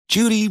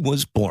Judy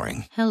was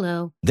boring.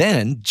 Hello.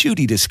 Then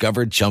Judy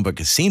discovered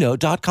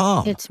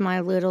ChumbaCasino.com. It's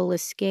my little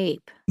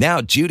escape. Now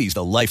Judy's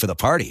the life of the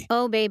party.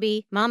 Oh,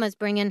 baby, mama's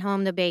bringing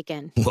home the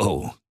bacon.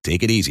 Whoa,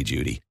 take it easy,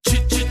 Judy.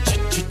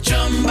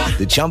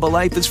 The Chumba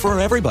life is for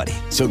everybody.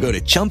 So go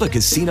to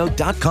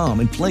ChumbaCasino.com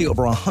and play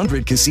over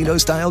 100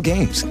 casino-style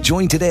games.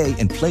 Join today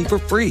and play for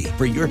free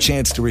for your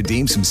chance to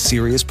redeem some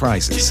serious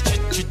prizes.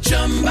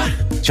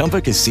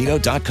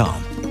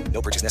 ChumbaCasino.com.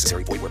 No purchase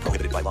necessary. Void where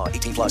prohibited by law.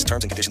 18 plus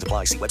terms and conditions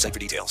apply. See website for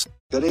details.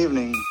 Good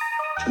evening.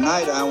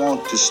 Tonight I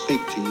want to speak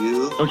to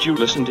you. Don't you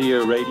listen to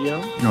your radio?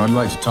 No, I'd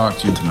like to talk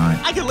to you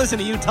tonight. I can listen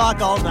to you talk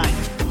all night.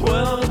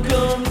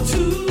 Welcome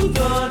to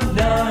the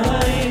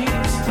night.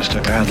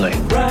 Mr. Bradley.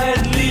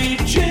 Bradley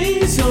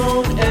J's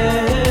on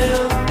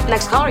air.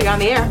 Next caller, you're on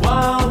the air.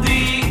 While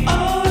the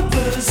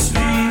others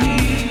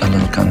sleep. A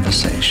little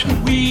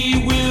conversation.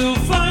 We will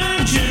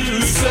find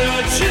you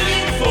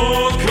searching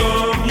for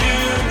communication.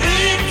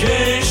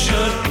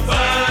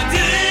 Find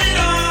it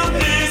on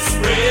this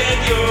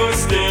radio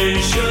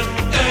station.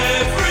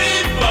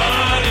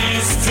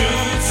 Everybody's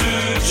tuned to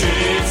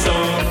J's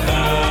on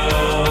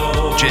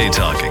now. J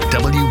Talking,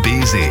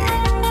 WBZ.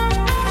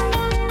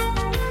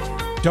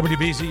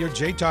 WBZ, you're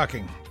Jay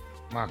Talking.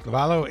 Mark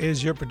Lavallo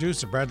is your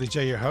producer, Bradley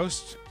J, your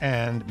host,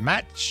 and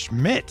Matt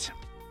Schmidt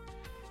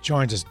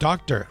joins us.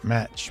 Dr.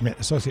 Matt Schmidt,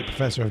 Associate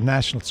Professor of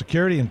National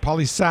Security and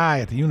Poli-Sci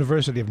at the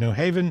University of New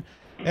Haven,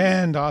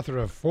 and author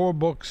of 4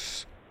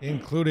 books,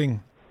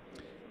 including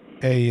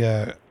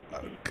a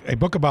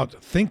book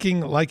about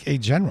thinking like a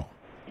general.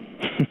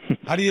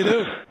 How do you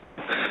do?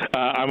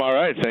 I'm all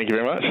right. Thank you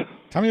very much.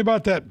 Tell me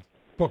about that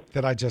book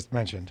that I just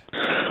mentioned.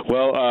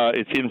 Well,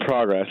 it's in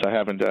progress. I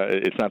haven't.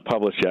 It's not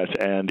published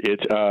yet, and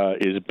it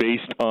is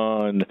based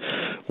on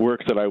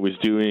work that I was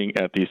doing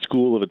at the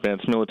School of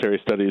Advanced Military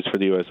Studies for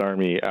the U.S.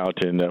 Army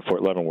out in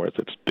Fort Leavenworth.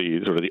 It's the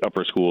sort of the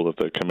upper school of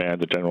the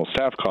Command and General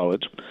Staff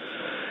College.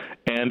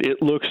 And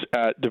it looks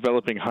at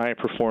developing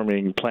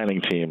high-performing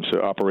planning teams,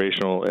 so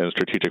operational and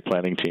strategic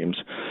planning teams,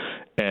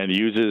 and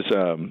uses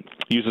a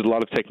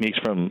lot of techniques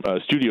from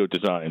studio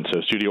design,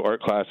 so studio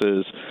art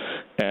classes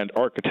and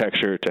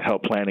architecture to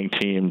help planning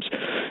teams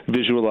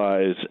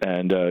visualize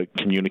and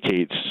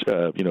communicate,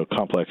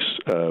 complex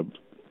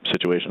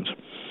situations.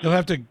 You'll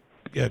have to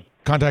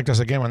contact us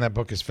again when that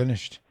book is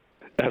finished.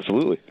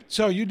 Absolutely.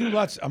 So you do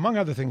among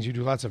other things, you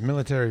do lots of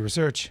military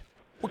research.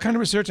 What kind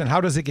of research and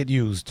how does it get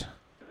used?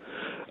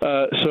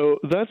 So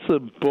that's the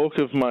bulk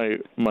of my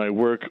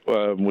work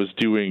was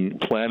doing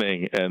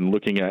planning and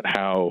looking at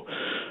how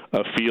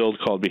a field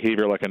called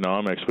behavioral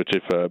economics, which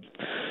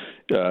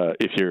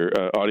if your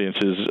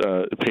audiences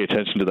pay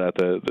attention to that,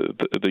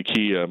 the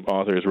key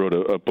authors wrote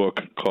a book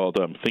called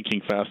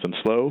Thinking Fast and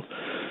Slow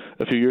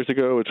a few years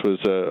ago, which was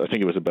I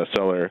think it was a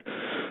bestseller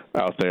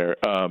out there.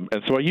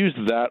 And so I used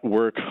that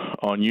work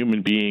on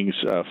human beings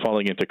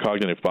falling into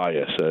cognitive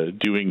bias,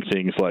 doing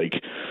things like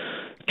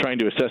trying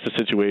to assess a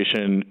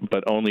situation,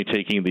 but only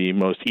taking the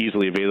most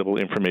easily available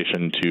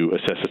information to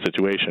assess a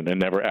situation and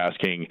never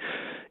asking,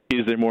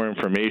 is there more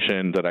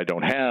information that I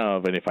don't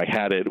have? And if I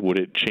had it, would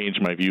it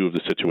change my view of the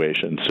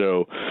situation?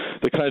 So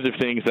the kinds of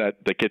things that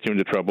get you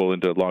into trouble,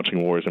 into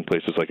launching wars in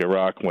places like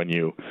Iraq, when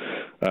you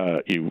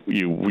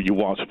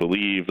want to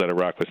believe that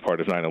Iraq was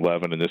part of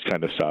 9/11 and this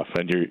kind of stuff,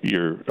 and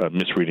you're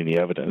misreading the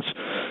evidence.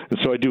 And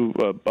so I do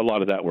a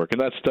lot of that work, and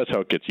that's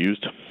how it gets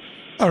used.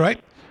 All right.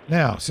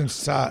 Now, since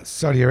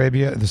Saudi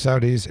Arabia, the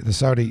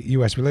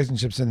Saudi-U.S.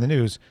 relationship's in the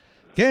news,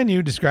 can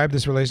you describe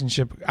this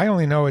relationship? I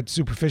only know it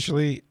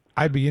superficially.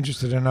 I'd be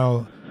interested to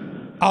know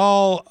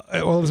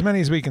as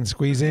many as we can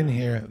squeeze in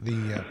here,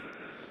 the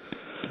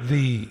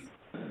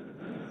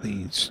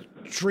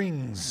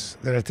strings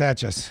that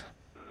attach us,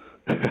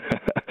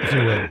 if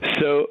you will.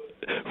 So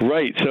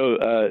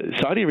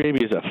Saudi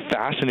Arabia is a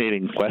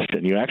fascinating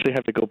question. You actually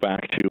have to go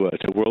back to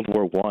World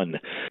War I,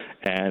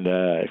 and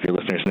if your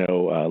listeners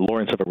know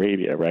Lawrence of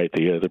Arabia, right,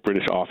 the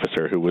British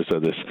officer who was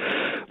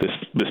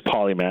this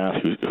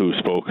polymath who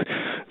spoke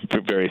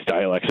various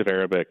dialects of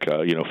Arabic,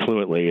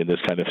 fluently and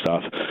this kind of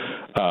stuff.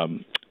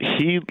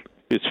 He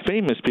is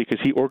famous because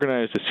he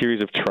organized a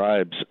series of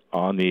tribes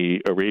on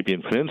the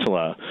Arabian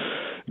Peninsula,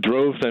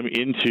 drove them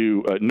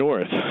into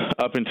north,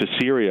 up into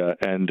Syria,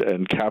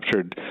 and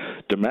captured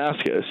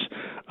Damascus,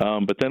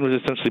 but then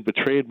was essentially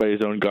betrayed by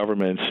his own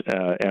government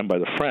and by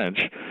the French,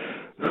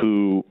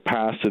 who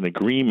passed an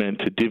agreement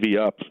to divvy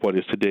up what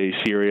is today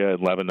Syria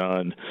and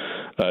Lebanon,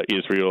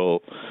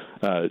 Israel,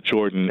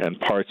 Jordan, and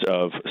parts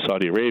of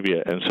Saudi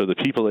Arabia. And so the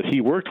people that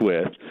he worked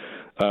with,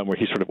 where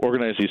he sort of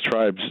organized these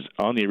tribes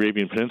on the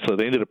Arabian Peninsula,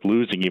 they ended up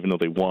losing even though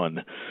they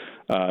won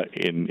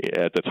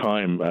at the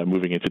time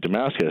moving into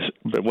Damascus.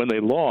 But when they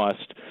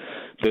lost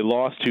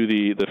to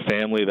the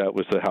family that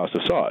was the House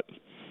of Saud.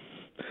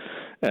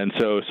 And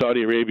so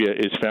Saudi Arabia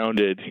is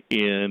founded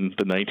in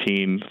the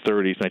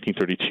 1930s,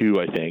 1932,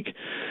 I think,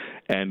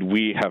 and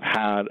we have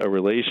had a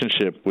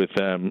relationship with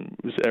them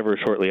ever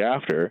shortly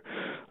after,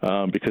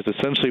 because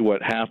essentially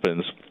what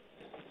happens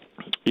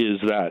is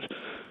that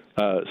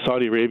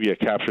Saudi Arabia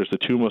captures the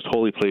two most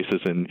holy places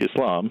in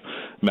Islam,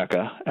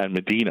 Mecca and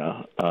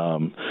Medina,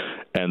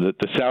 And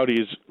the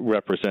Saudis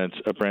represent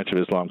a branch of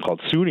Islam called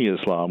Sunni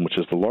Islam, which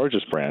is the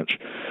largest branch,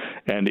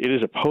 and it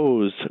is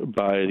opposed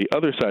by the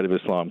other side of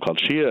Islam called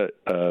Shia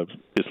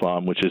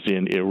Islam, which is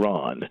in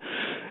Iran.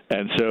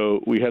 And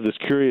so we have this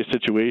curious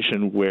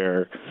situation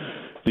where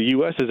the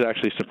U.S. is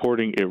actually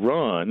supporting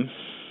Iran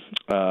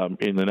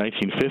in the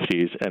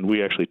 1950s, and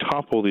we actually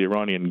topple the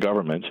Iranian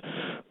government,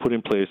 put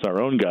in place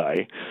our own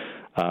guy,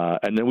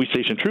 and then we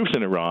station troops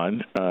in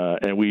Iran,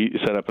 and we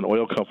set up an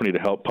oil company to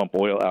help pump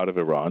oil out of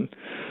Iran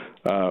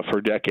for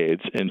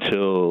decades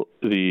until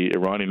the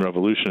Iranian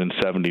Revolution in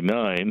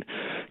 '79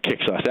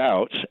 kicks us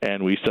out,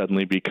 and we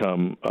suddenly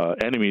become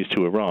enemies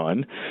to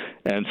Iran,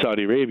 and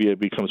Saudi Arabia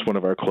becomes one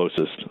of our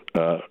closest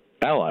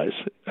allies.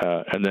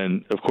 And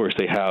then, of course,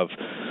 they have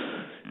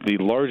the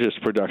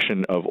largest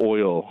production of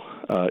oil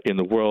in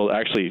the world.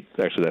 Actually,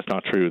 that's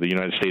not true. The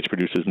United States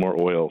produces more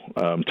oil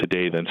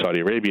today than Saudi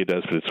Arabia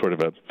does, but it's sort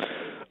of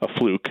a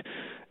fluke.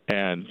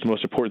 And the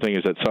most important thing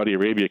is that Saudi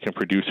Arabia can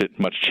produce it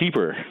much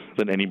cheaper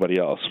than anybody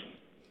else.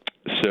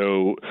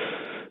 So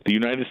the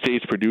United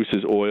States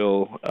produces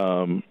oil,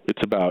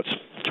 it's about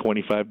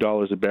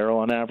 $25 a barrel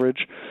on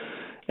average,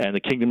 and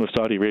the Kingdom of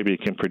Saudi Arabia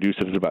can produce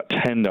it at about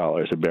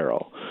 $10 a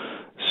barrel.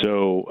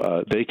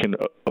 So they can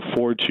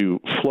afford to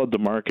flood the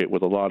market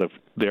with a lot of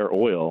their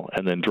oil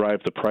and then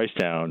drive the price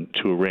down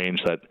to a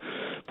range that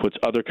puts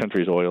other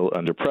countries' oil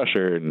under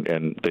pressure,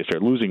 and they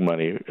start losing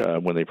money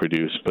when they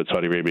produce, but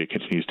Saudi Arabia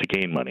continues to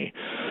gain money.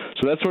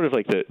 So that's sort of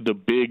like the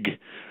big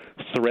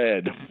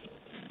thread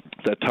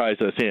that ties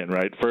us in,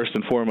 right? First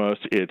and foremost,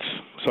 it's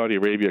Saudi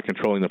Arabia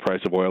controlling the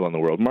price of oil on the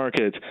world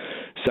market.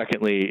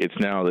 Secondly, it's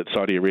now that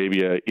Saudi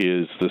Arabia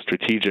is the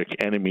strategic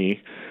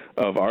enemy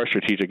of our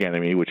strategic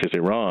enemy, which is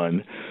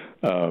Iran,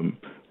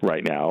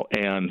 right now,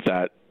 and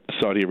that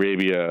Saudi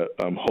Arabia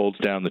holds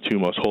down the two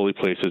most holy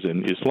places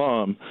in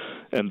Islam,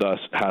 and thus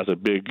has a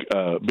big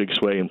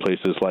sway in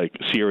places like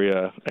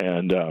Syria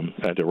and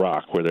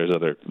Iraq, where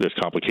there's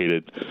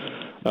complicated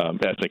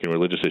ethnic and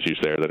religious issues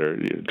there that are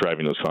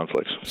driving those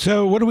conflicts.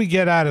 So what do we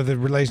get out of the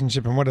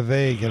relationship, and what do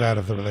they get out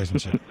of the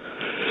relationship?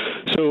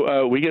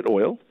 So we get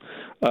oil,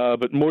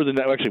 but more than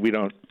that, actually, we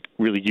don't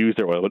really use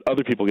their oil, but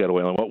other people get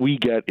oil, and what we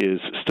get is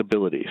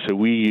stability. So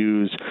we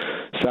use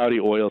Saudi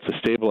oil to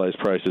stabilize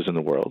prices in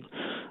the world.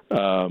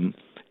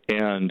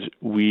 And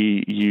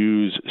we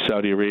use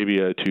Saudi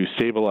Arabia to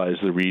stabilize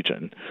the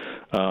region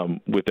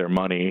with their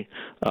money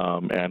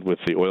and with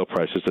the oil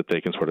prices that they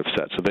can sort of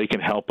set. So they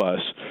can help us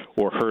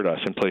or hurt us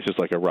in places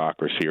like Iraq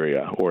or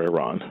Syria or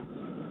Iran.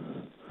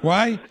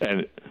 Why?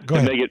 And Go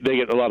ahead. they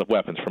get a lot of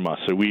weapons from us.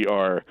 So we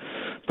are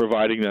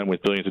providing them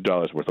with billions of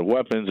dollars worth of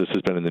weapons. This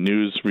has been in the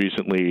news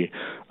recently.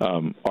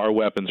 Our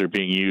weapons are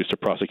being used to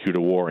prosecute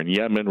a war in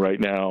Yemen right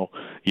now.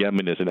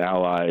 Yemen is an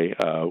ally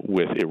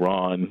with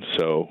Iran,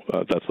 so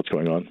that's what's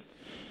going on.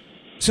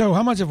 So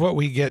how much of what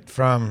we get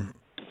from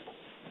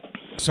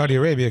Saudi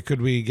Arabia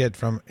could we get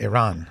from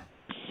Iran?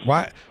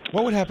 Why?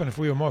 What would happen if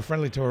we were more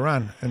friendly to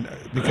Iran? And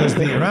because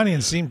the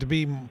Iranians seem to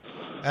be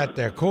at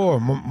their core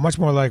much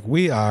more like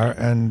we are,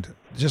 and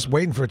just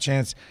waiting for a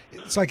chance.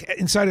 It's like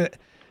inside it,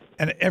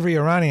 and every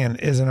Iranian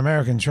is an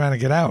American trying to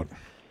get out.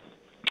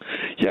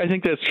 Yeah, I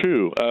think that's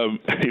true.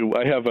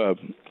 I have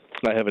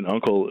an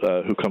uncle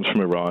who comes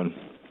from Iran,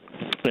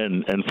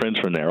 and friends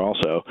from there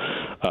also,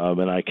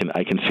 and I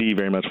can see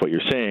very much what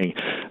you're saying.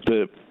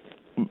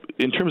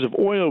 In terms of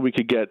oil, we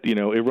could get,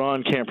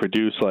 Iran can't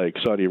produce like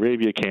Saudi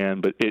Arabia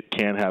can, but it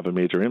can have a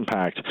major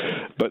impact.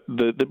 But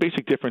the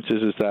basic difference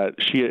is that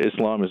Shia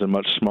Islam is a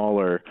much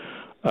smaller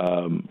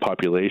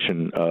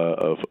population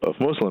of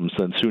Muslims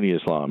than Sunni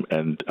Islam,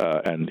 and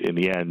in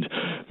the end,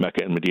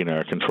 Mecca and Medina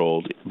are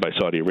controlled by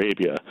Saudi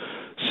Arabia,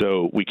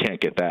 so we can't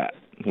get that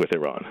with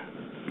Iran.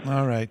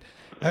 All right.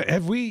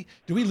 Do we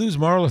lose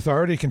moral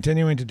authority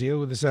continuing to deal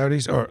with the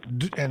Saudis?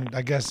 And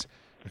I guess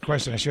the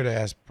question I should have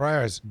asked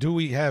prior is, do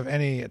we have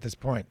any at this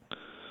point?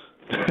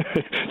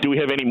 Do we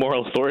have any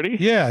moral authority?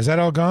 Yeah, is that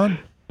all gone?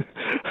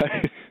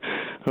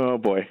 Oh,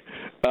 boy.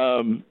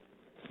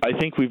 I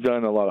think we've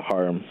done a lot of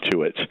harm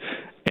to it.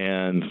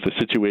 And the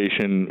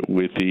situation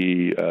with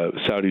the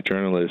Saudi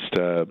journalist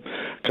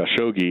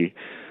Khashoggi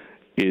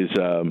is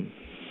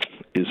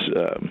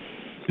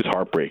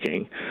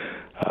heartbreaking.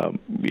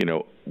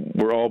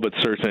 We're all but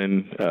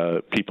certain,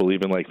 people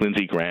even like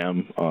Lindsey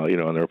Graham,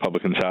 on the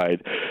Republican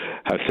side,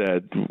 have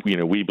said,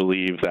 we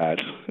believe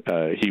that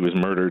he was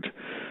murdered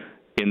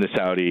in the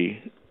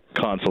Saudi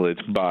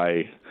consulate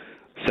by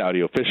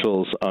Saudi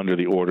officials under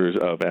the orders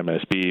of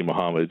MBS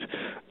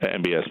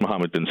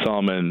Mohammed bin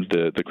Salman,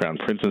 the Crown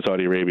Prince in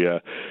Saudi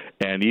Arabia,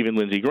 and even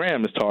Lindsey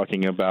Graham is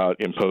talking about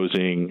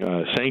imposing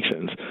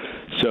sanctions.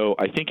 So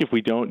I think if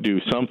we don't do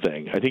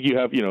something, I think you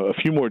have a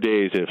few more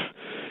days if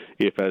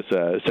as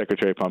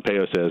Secretary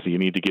Pompeo says, you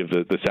need to give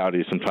the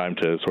Saudis some time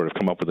to sort of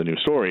come up with a new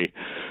story.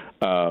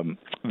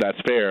 That's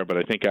fair, but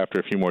I think after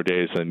a few more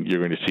days, then you're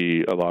going to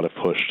see a lot of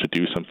push to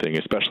do something,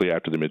 especially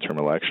after the midterm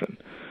election.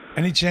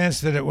 Any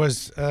chance that it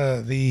was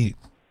the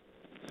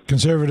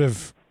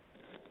conservative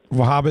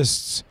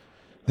Wahhabists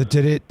that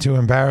did it to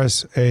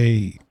embarrass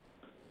a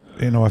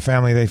a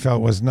family they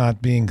felt was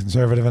not being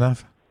conservative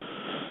enough?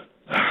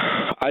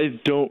 I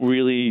don't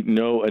really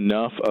know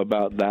enough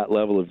about that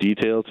level of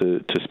detail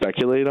to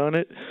speculate on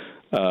it.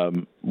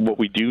 What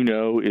we do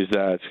know is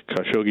that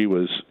Khashoggi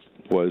was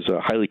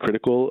highly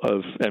critical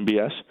of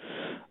MBS.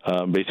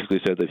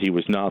 Basically said that he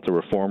was not the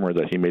reformer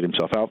that he made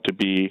himself out to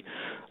be,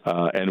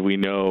 and we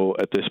know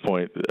at this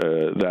point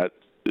that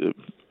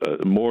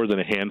more than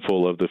a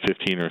handful of the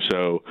 15 or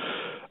so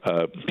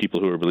people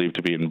who are believed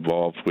to be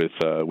involved with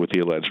the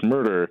alleged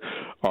murder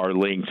are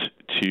linked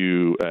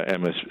to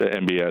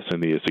MBS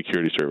and the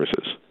security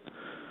services.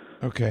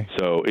 Okay.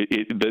 So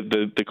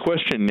the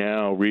question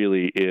now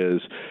really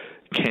is,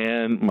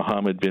 can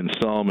Mohammed bin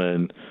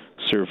Salman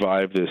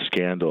survive this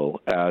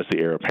scandal as the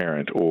heir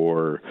apparent,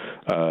 or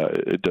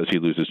does he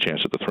lose his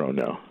chance at the throne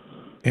now?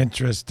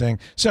 Interesting.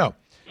 So,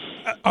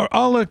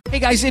 Hey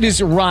guys, it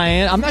is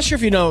Ryan. I'm not sure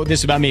if you know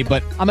this about me,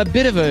 but I'm a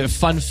bit of a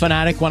fun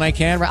fanatic when I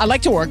can. I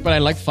like to work, but I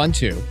like fun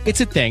too.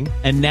 It's a thing.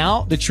 And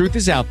now the truth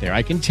is out there.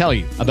 I can tell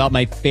you about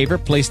my favorite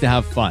place to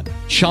have fun.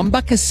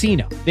 Chumba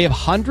Casino. They have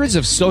hundreds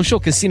of social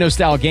casino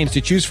style games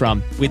to choose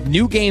from with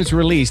new games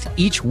released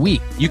each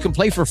week. You can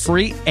play for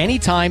free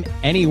anytime,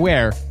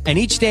 anywhere. And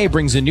each day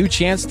brings a new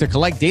chance to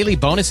collect daily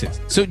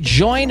bonuses. So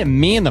join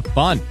me in the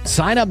fun.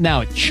 Sign up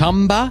now at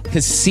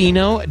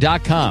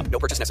ChumbaCasino.com. No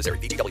purchase necessary.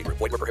 VGW.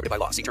 Void where prohibited by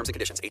law. See terms and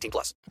conditions.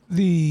 18+.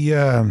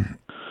 The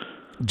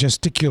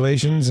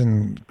gesticulations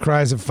and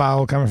cries of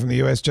foul coming from the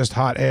U.S. just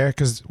hot air,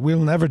 because we'll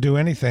never do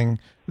anything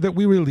that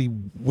we really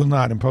will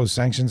not impose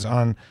sanctions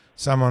on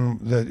someone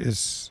that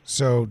is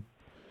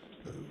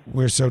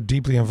we're so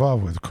deeply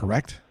involved with,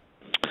 correct?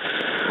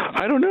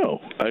 I don't know.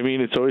 I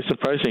mean, it's always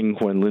surprising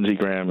when Lindsey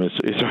Graham is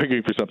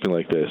arguing for something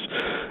like this.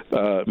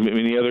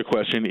 The other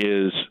question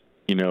is,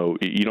 you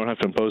don't have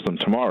to impose them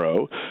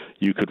tomorrow.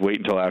 You could wait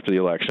until after the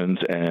elections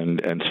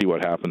and see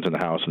what happens in the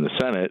House and the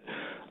Senate,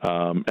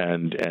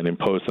 and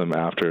impose them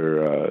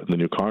after the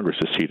new Congress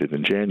is seated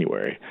in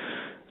January.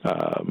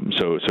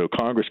 So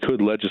Congress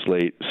could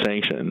legislate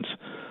sanctions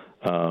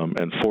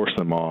and force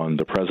them on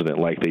the president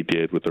like they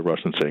did with the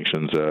Russian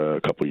sanctions a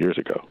couple years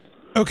ago.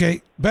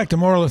 Okay, back to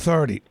moral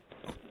authority.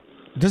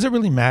 Does it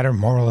really matter,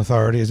 moral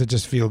authority? Does it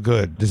just feel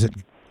good? Does it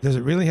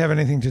really have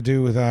anything to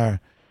do with our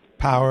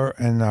power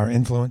and our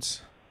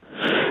influence?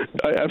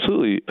 I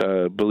absolutely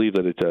believe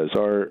that it does.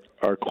 Our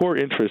core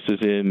interest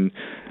is in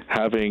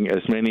having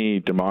as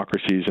many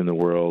democracies in the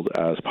world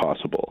as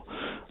possible.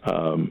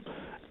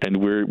 And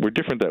we're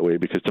different that way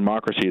because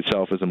democracy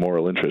itself is a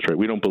moral interest, right?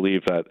 We don't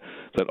believe that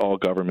all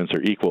governments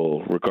are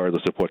equal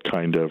regardless of what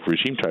kind of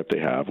regime type they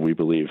have. We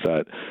believe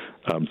that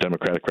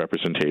democratic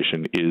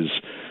representation is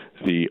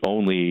the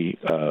only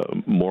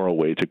moral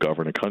way to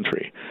govern a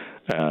country.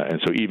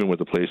 And so even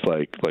with a place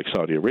like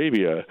Saudi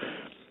Arabia,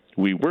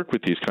 we work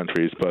with these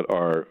countries, but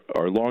our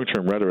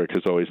long-term rhetoric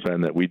has always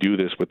been that we do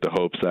this with the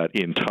hopes that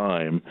in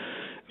time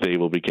they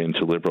will begin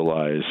to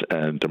liberalize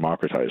and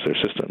democratize their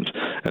systems.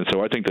 And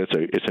so I think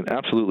it's an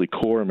absolutely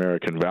core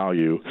American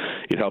value.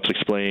 It helps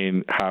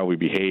explain how we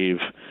behave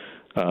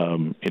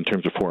in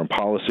terms of foreign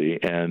policy,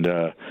 and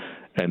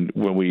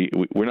when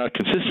we're not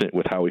consistent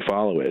with how we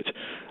follow it.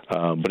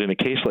 But in a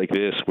case like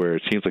this, where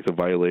it seems like the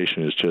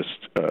violation is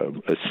just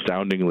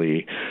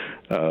astoundingly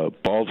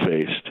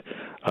bald-faced,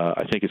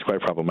 I think it's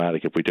quite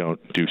problematic if we don't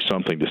do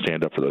something to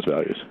stand up for those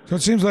values. So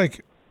it seems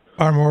like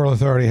our moral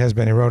authority has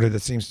been eroded.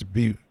 It seems to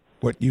be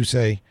what you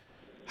say.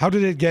 How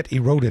did it get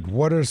eroded?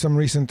 What are some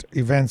recent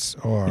events,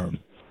 that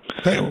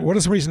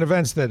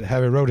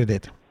have eroded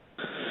it?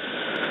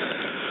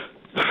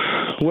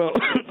 Well,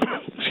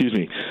 excuse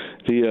me.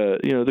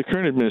 The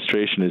current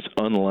administration is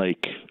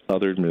unlike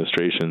other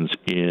administrations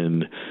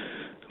in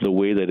the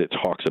way that it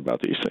talks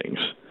about these things,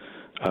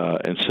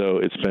 and so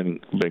it's been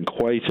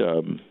quite.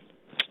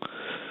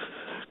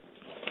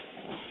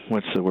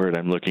 What's the word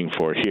I'm looking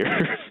for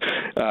here?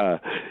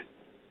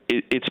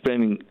 It's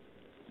been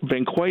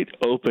quite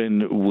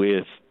open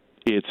with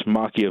its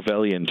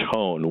Machiavellian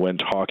tone when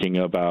talking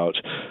about,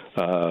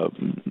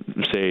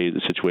 say, the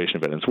situation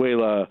in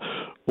Venezuela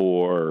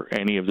or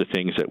any of the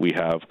things that we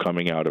have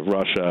coming out of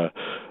Russia,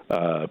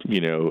 be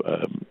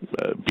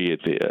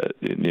it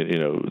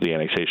the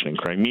annexation in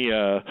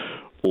Crimea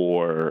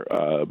or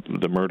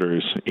the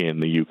murders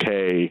in the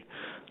UK.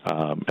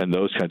 And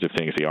those kinds of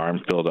things, the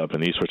arms buildup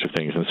and these sorts of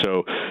things. And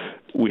so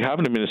we have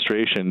an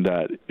administration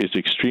that is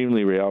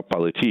extremely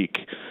realpolitik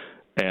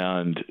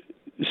and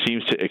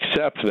seems to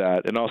accept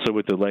that, and also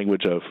with the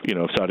language of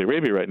Saudi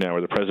Arabia right now,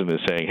 where the president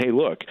is saying, "Hey,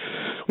 look,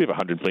 we have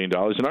 $100 billion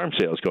in arms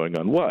sales going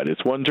on. What?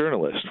 It's one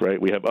journalist,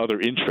 right? We have other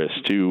interests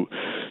to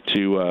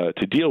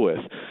deal with."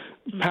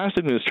 Past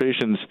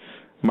administrations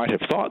might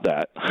have thought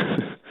that.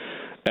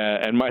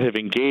 And might have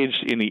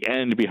engaged in the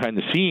end behind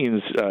the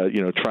scenes,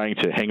 trying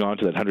to hang on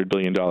to that $100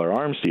 billion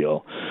arms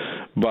deal.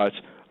 But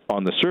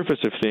on the surface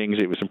of things,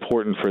 it was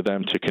important for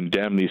them to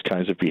condemn these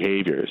kinds of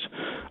behaviors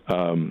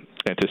and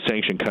to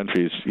sanction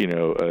countries,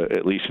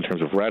 at least in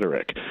terms of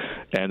rhetoric.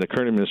 And the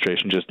current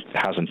administration just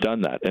hasn't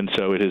done that. And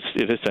so it has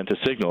sent a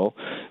signal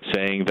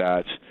saying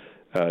that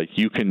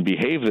you can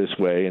behave this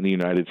way, and the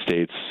United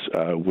States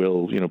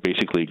will,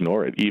 basically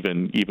ignore it,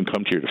 even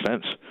come to your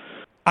defense.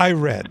 I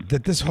read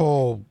that this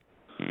whole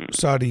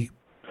Saudi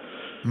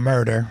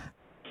murder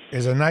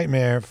is a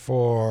nightmare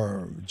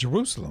for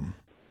Jerusalem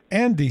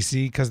and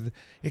D.C. because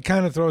it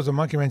kind of throws a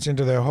monkey wrench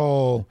into their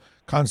whole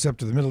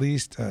concept of the Middle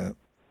East,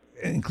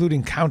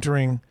 including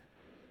countering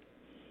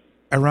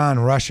Iran,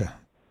 Russia,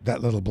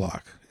 that little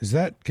bloc.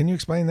 Can you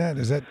explain that?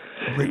 Is that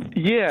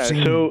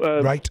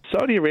right?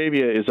 Saudi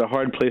Arabia is a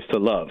hard place to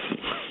love.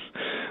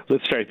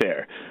 Let's start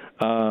there.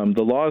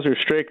 The laws are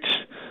strict.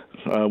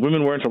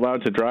 Women weren't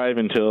allowed to drive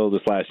until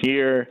this last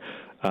year.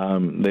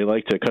 They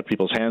like to cut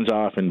people's hands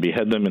off and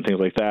behead them and things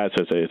like that.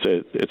 So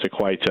it's a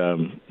quite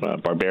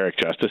barbaric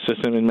justice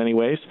system in many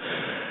ways.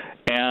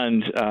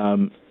 And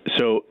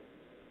so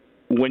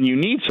when you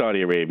need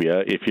Saudi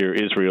Arabia, if you're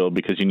Israel,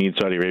 because you need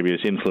Saudi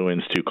Arabia's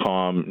influence to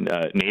calm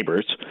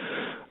neighbors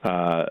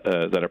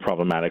that are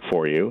problematic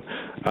for you,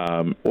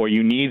 or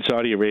you need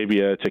Saudi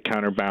Arabia to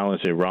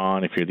counterbalance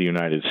Iran if you're the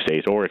United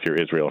States, or if you're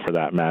Israel for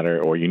that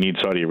matter, or you need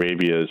Saudi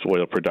Arabia's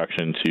oil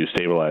production to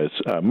stabilize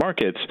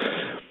markets,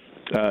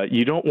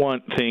 you don't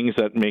want things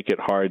that make it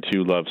hard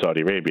to love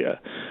Saudi Arabia.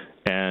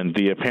 And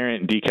the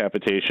apparent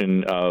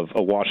decapitation of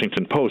a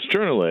Washington Post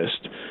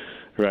journalist,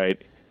 right,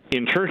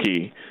 in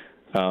Turkey,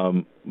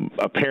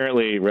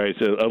 apparently, right,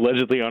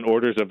 allegedly on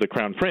orders of the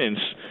Crown Prince,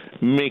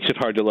 makes it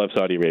hard to love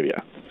Saudi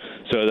Arabia.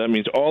 So that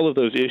means all of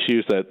those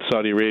issues that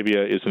Saudi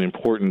Arabia is an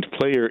important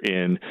player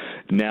in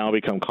now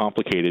become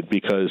complicated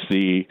because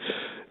the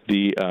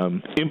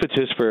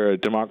impetus for a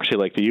democracy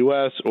like the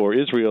U.S. or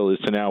Israel is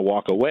to now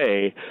walk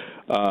away,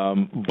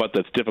 but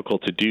that's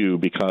difficult to do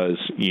because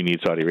you need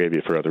Saudi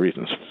Arabia for other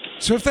reasons.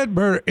 So if that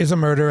murder is a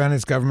murder and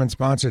it's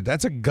government-sponsored,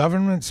 that's a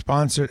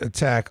government-sponsored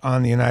attack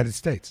on the United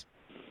States.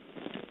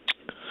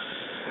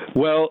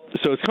 Well,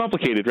 so it's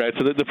complicated, right?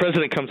 So the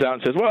president comes out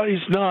and says, "Well,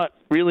 he's not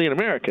really an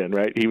American,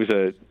 right? He was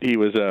a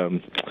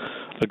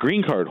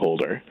green card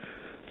holder,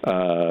 he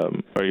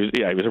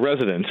was a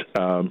resident,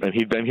 and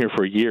he'd been here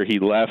for a year. He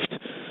left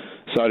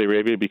Saudi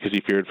Arabia because he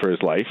feared for his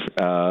life,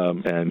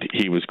 and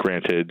he was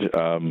granted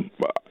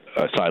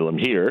asylum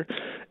here,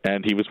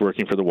 and he was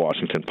working for the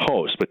Washington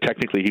Post. But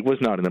technically, he was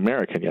not an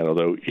American yet,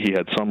 although he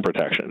had some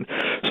protection.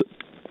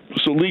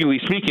 So legally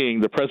speaking,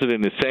 the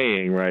president is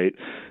saying, right,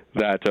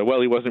 that,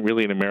 he wasn't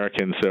really an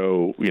American,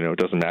 so, it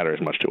doesn't matter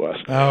as much to us.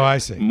 Oh, I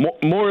see.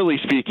 Morally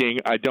speaking,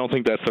 I don't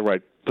think that's the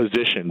right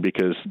position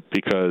because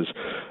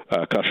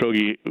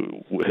Khashoggi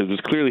was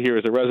clearly here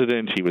as a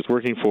resident. He was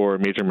working for a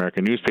major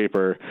American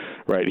newspaper,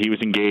 right? He was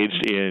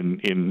engaged in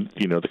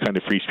the kind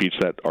of free speech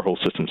that our whole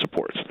system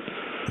supports.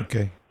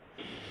 Okay.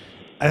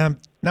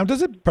 Now,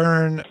 does it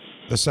burn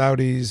the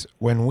Saudis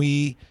when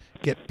we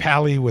get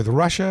pally with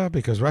Russia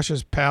because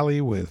Russia's pally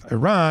with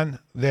Iran,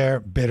 their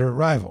bitter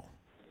rival?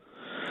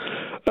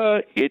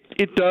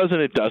 It does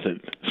and it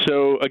doesn't.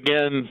 So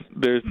again,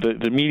 there's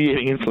the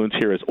mediating influence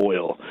here is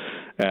oil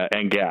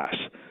and gas.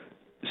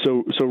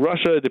 So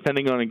Russia,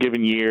 depending on a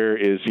given year,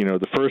 is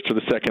the first or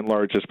the second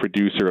largest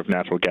producer of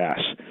natural gas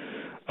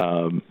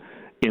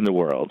in the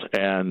world,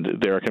 and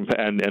they're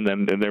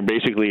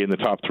basically in the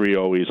top three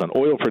always on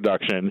oil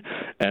production,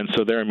 and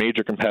so they're a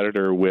major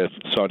competitor with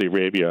Saudi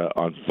Arabia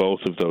on both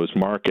of those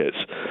markets.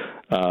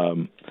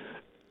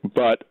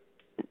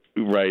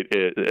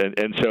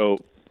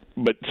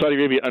 But Saudi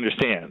Arabia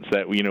understands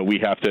that we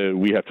have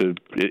to.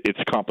 It's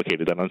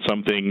complicated. That on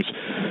some things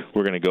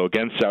we're going to go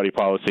against Saudi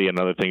policy, and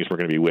other things we're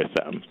going to be with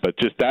them. But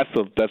just that's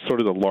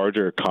sort of the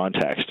larger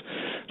context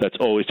that's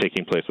always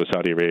taking place with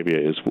Saudi Arabia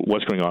is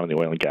what's going on in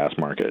the oil and gas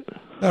market.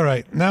 All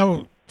right,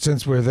 now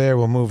since we're there,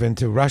 we'll move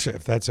into Russia,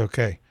 if that's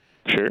okay.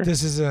 Sure.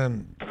 This is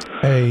an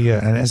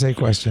essay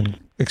question.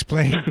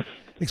 Explain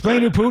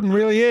who Putin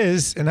really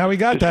is and how he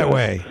got that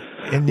way.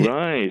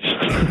 Right.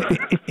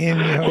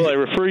 Well, I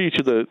refer you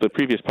to the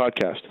previous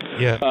podcast.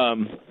 Yeah.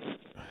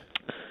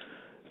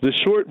 The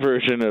short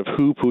version of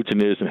who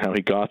Putin is and how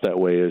he got that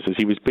way is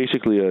he was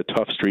basically a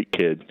tough street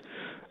kid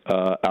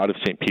out of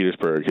St.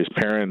 Petersburg. His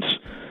parents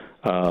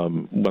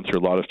went through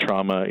a lot of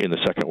trauma in the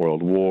Second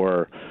World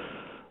War,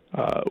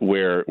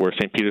 where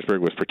St.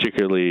 Petersburg was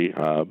particularly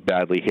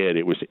badly hit.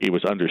 It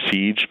was under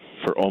siege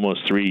for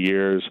almost 3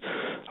 years.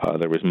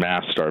 There was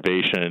mass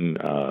starvation.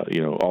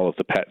 All of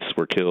the pets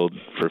were killed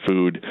for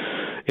food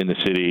in the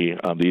city.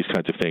 These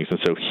kinds of things, and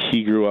so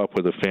he grew up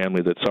with a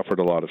family that suffered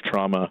a lot of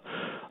trauma.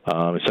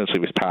 Essentially,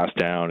 was passed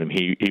down, and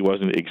he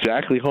wasn't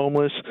exactly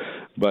homeless,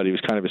 but he was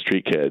kind of a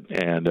street kid,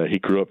 and he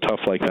grew up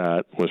tough like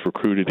that. Was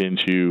recruited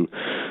into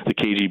the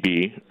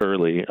KGB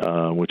early,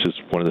 which is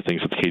one of the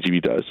things that the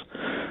KGB does.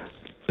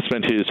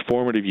 Spent his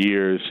formative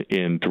years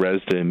in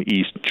Dresden,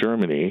 East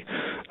Germany.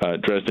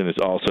 Dresden is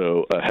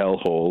also a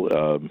hellhole.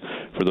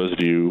 For those of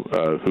you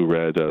who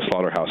read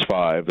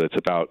Slaughterhouse-Five, that's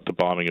about the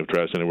bombing of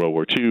Dresden in World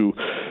War II.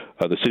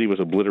 The city was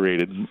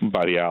obliterated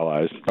by the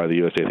Allies, by the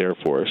U.S. Air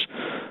Force,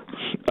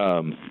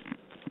 and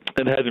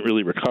hasn't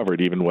really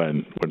recovered even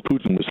when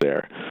Putin was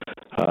there.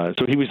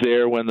 So he was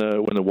there when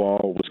the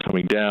wall was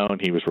coming down.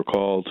 He was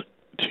recalled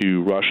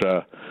to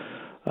Russia.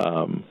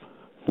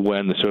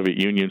 when the Soviet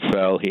Union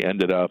fell, he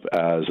ended up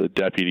as a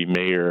deputy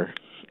mayor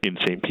in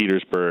St.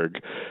 Petersburg,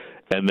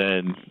 and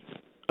then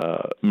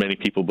many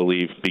people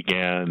believe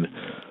began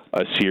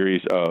a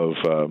series of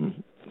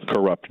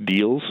corrupt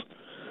deals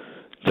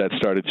that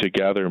started to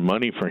gather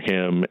money for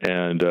him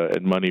and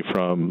money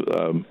from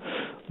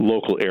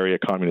local area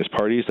communist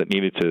parties that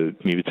needed to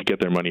get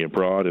their money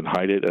abroad and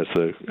hide it as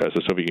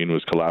the Soviet Union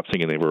was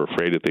collapsing, and they were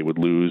afraid that they would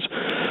lose,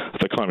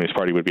 the Communist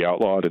Party would be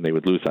outlawed and they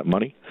would lose that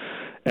money.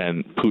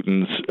 And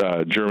Putin's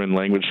German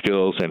language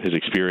skills and his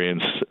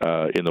experience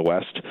in the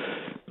West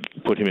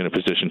put him in a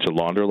position to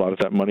launder a lot of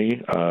that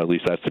money. At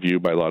least that's the view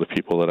by a lot of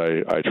people that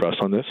I trust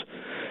on this.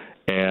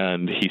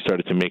 And he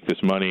started to make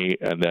this money,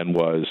 and then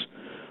was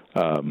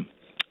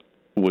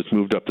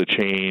moved up the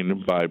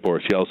chain by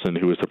Boris Yeltsin,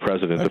 who was the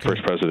president, the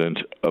first president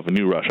of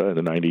New Russia in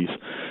the 90s.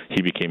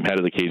 He became head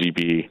of the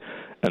KGB,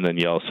 and then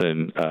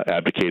Yeltsin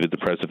abdicated the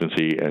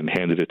presidency and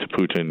handed it to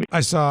Putin.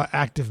 I saw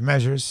Active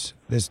Measures,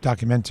 this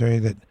documentary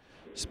that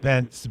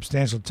spent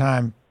substantial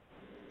time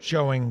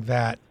showing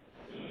that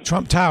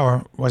Trump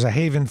Tower was a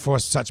haven for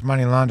such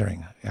money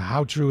laundering.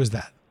 How true is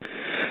that?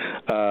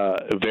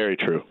 Very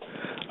true.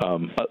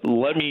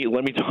 Let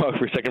me talk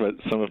for a second about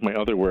some of my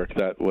other work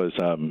that was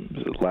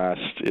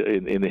last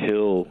in the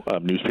Hill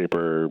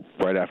newspaper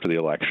right after the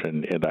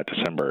election in that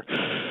December.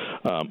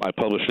 I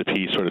published a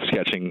piece sort of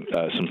sketching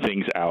some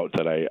things out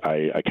that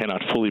I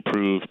cannot fully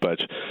prove, but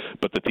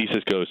the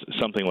thesis goes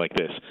something like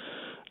this.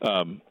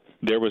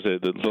 There was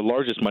the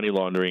largest money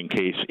laundering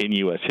case in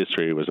U.S.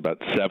 history was about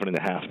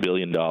 $7.5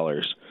 billion,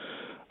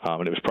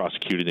 and it was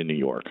prosecuted in New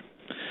York.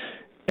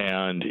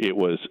 And it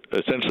was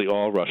essentially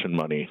all Russian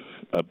money.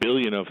 $1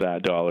 billion of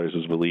that dollars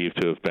was believed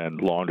to have been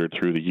laundered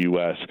through the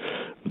U.S.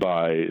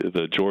 by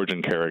the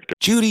Georgian character.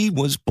 Judy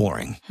was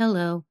boring.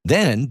 Hello.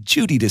 Then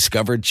Judy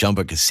discovered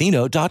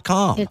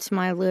ChumbaCasino.com. It's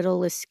my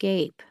little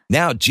escape.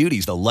 Now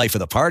Judy's the life of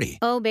the party.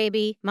 Oh,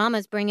 baby,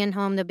 mama's bringing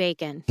home the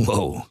bacon.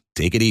 Whoa,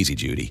 take it easy,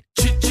 Judy.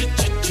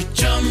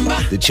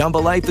 The Chumba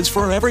life is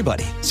for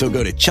everybody. So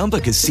go to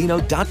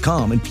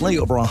ChumbaCasino.com and play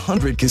over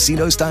 100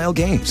 casino-style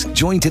games.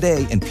 Join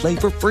today and play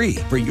for free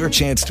for your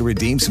chance to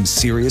redeem some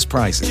serious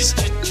prizes.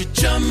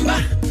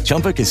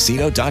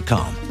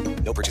 ChumbaCasino.com.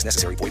 No purchase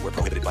necessary. Void where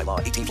prohibited by law.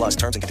 18 plus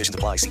terms and conditions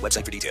apply. See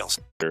website for details.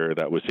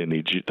 That was in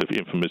the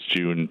infamous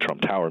June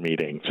Trump Tower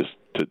meeting, just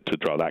to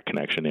draw that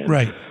connection in.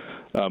 Right.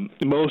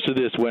 Most of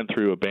this went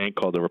through a bank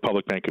called the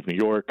Republic Bank of New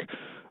York.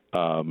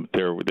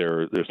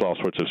 There's all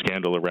sorts of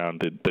scandal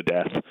around the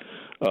death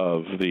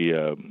of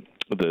the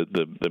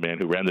man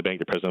who ran the bank,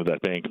 the president of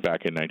that bank,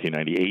 back in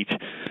 1998.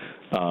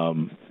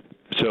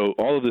 So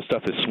all of this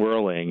stuff is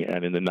swirling,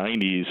 and in the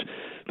 90s,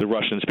 the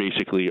Russians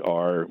basically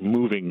are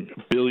moving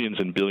billions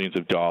and billions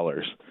of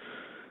dollars,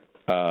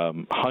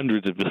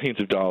 hundreds of billions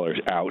of dollars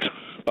out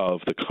of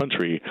the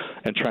country,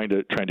 and trying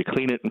to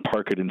clean it and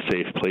park it in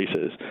safe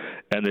places.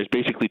 And there's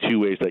basically two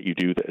ways that you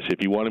do this.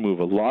 If you want to move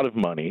a lot of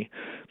money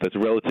that's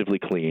relatively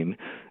clean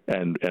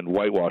and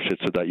whitewash it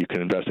so that you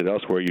can invest it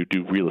elsewhere, you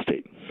do real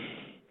estate.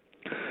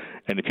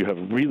 And if you have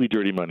really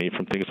dirty money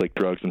from things like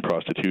drugs and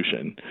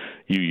prostitution,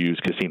 you use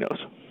casinos,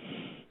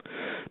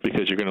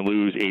 because you're going to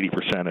lose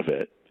 80% of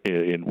it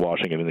in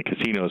washing it in the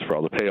casinos for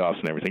all the payoffs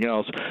and everything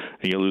else,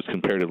 and you lose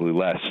comparatively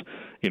less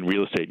in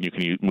real estate, and you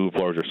can move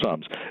larger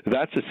sums.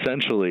 That's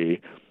essentially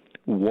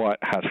what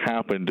has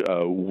happened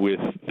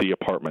with the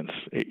apartments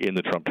in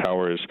the Trump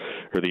Towers,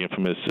 or the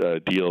infamous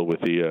deal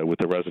with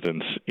the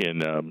residents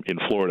in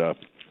Florida.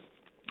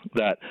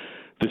 That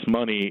this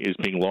money is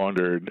being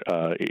laundered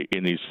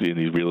in these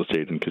real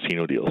estate and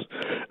casino deals,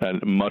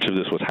 and much of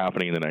this was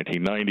happening in the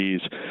 1990s.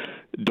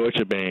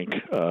 Deutsche Bank,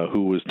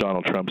 who was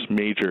Donald Trump's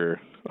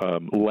major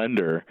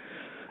lender,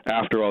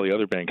 after all the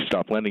other banks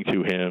stopped lending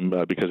to him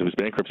because of his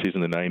bankruptcies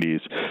in the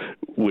 90s,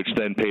 which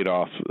then paid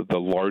off the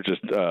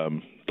largest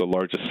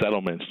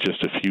settlements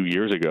just a few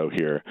years ago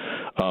here,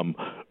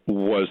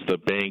 was the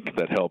bank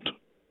that helped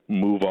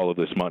move all of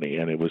this money,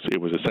 and it was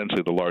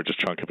essentially the largest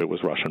chunk of it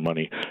was Russian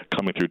money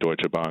coming through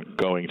Deutsche Bank,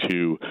 going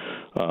to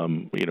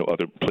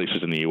other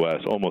places in the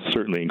U.S., almost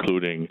certainly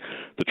including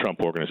the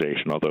Trump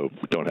Organization, although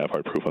we don't have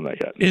hard proof on that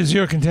yet. Is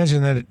your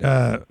contention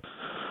that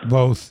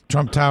both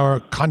Trump Tower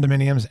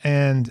condominiums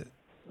and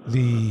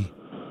the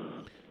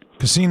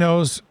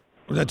casinos,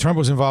 that Trump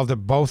was involved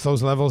at both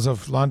those levels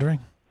of laundering?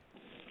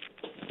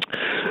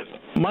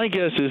 My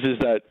guess is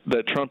that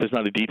Trump is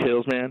not a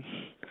details man.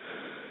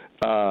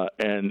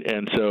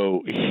 And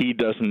so he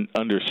doesn't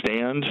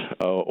understand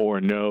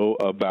or know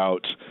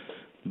about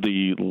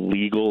the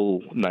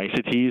legal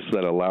niceties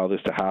that allow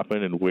this to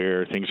happen, and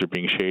where things are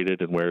being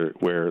shaded and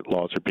where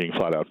laws are being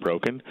flat out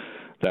broken.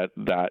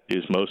 That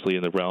is mostly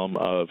in the realm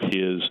of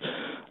his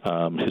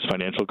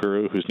financial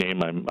guru, whose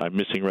name I'm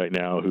missing right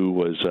now, who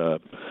was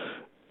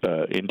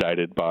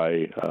indicted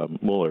by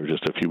Mueller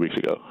just a few weeks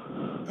ago.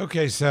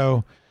 Okay,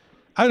 so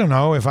I don't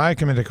know if I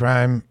commit a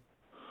crime.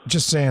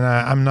 Just saying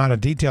I'm not a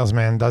details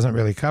man doesn't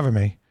really cover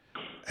me.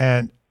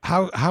 And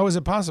how is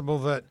it possible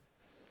that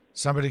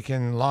somebody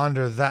can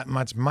launder that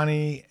much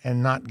money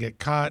and not get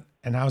caught?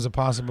 And how is it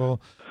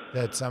possible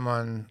that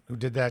someone who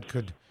did that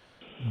could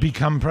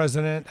become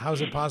president?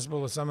 How's it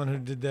possible that someone who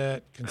did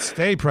that can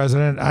stay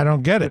president? I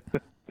don't get it.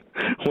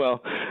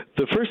 Well,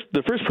 the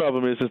first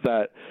problem is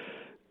that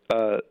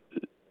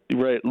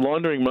right,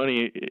 laundering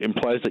money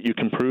implies that you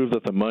can prove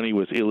that the money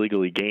was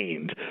illegally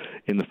gained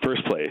in the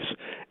first place.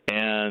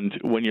 And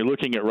when you're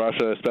looking at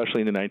Russia,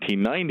 especially in the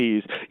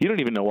 1990s, you don't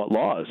even know what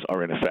laws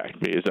are in effect.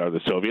 Are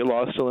the Soviet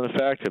laws still in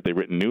effect? Have they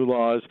written new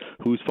laws?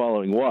 Who's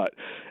following what?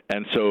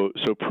 And so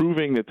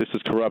proving that this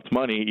is corrupt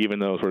money, even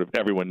though sort of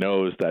everyone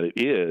knows that it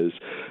is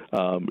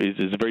a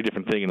very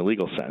different thing in a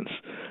legal sense.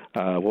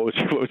 What was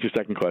your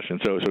second question?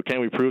 So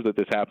can we prove that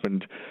this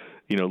happened,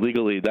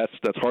 legally?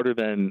 That's harder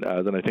than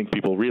I think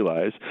people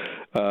realize.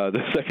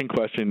 The second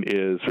question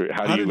is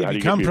how do you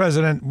become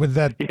president? Would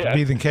that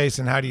be the case,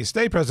 and how do you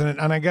stay president?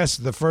 And I guess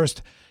the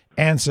first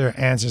answer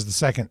answers the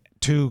second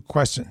two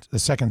questions. The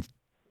second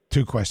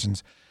two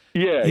questions.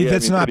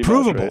 That's not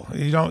provable.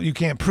 Much, right? You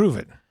can't prove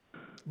it.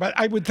 But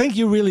I would think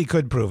you really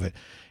could prove it.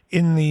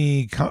 In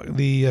the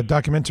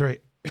documentary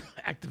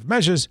Active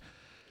Measures,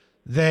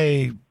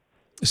 they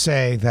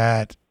say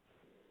that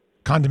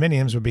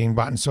condominiums were being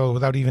bought and sold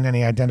without even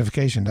any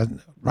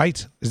identification,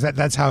 right?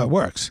 That's how it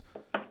works.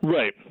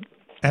 Right.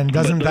 And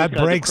doesn't that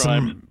break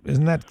some,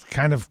 isn't that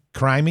kind of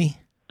crimey?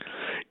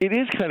 It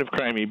is kind of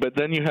crimey, but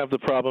then you have the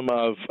problem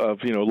of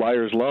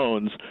liar's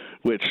loans,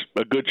 which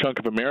a good chunk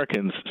of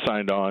Americans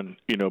signed on,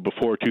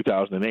 before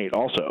 2008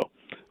 also,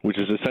 which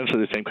is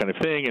essentially the same kind of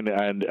thing. And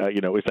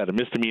is that a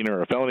misdemeanor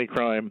or a felony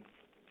crime?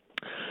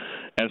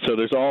 And so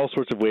there's all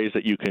sorts of ways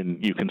that you can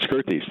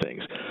skirt these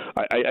things.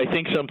 I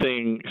think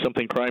something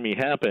crimey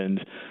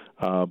happened,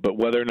 but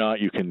whether or not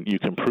you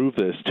can prove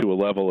this to a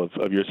level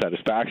of your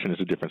satisfaction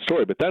is a different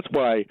story. But that's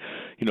why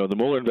the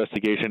Mueller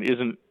investigation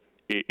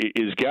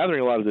is gathering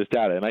a lot of this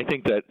data, and I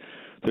think that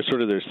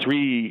there's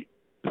three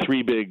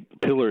big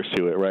pillars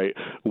to it, right?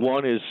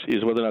 One is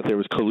whether or not there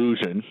was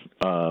collusion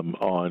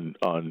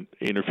on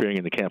interfering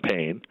in the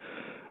campaign,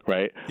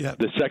 right? Yep.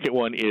 The second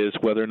one is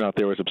whether or not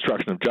there was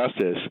obstruction of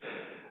justice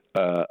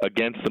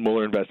against the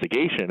Mueller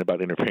investigation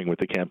about interfering with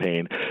the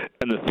campaign.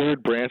 And the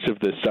third branch of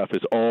this stuff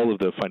is all of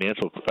the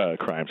financial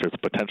crimes or the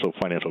potential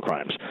financial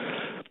crimes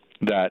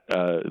that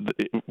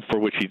for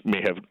which he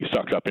may have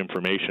sucked up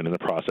information in the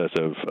process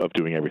of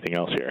doing everything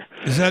else here.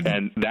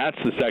 And that's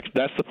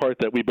the part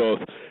that we both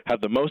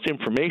have the most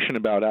information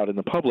about out in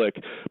the public,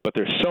 but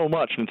there's so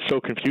much and it's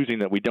so confusing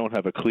that we don't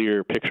have a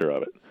clear picture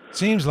of it.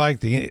 Seems like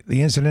the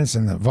incidence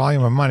and the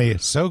volume of money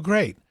is so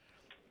great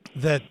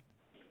that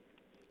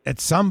at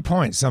some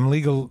point,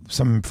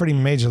 some pretty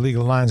major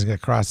legal lines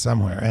get crossed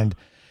somewhere. And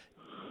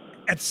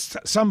at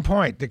some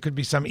point, there could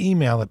be some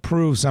email that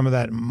proves some of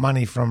that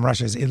money from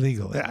Russia is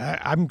illegal.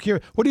 I'm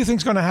curious. What do you think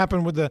is going to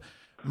happen with the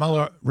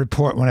Mueller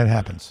report when it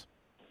happens?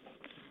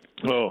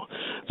 Oh,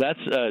 that's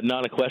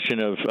not a question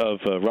of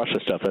Russia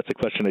stuff. That's a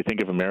question, I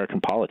think, of American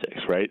politics,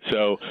 right?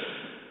 So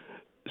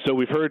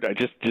we've heard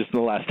just in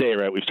the last day,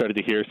 right? We've started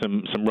to hear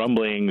some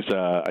rumblings,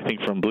 I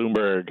think, from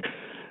Bloomberg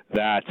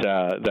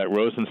that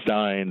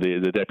Rosenstein,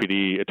 the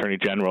deputy attorney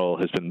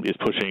general, is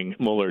pushing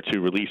Mueller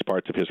to release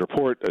parts of his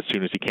report as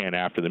soon as he can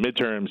after the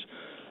midterms.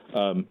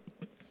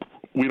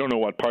 We don't know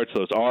what parts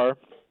those are.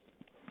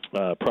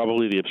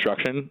 Probably the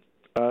obstruction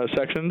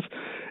sections.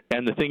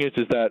 And the thing is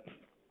that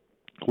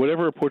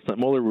whatever reports that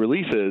Mueller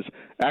releases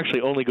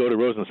actually only go to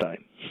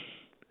Rosenstein.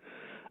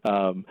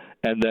 And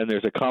then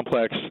there's a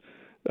complex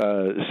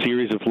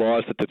series of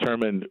laws that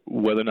determine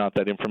whether or not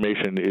that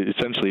information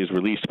essentially is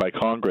released by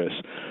Congress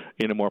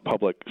in a more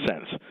public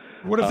sense.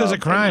 What if there's a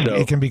crime?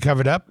 It can be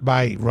covered up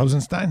by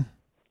Rosenstein?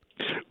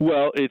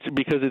 Well, it's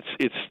because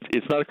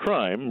it's not a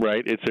crime,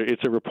 right?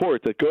 It's a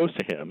report that goes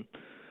to him,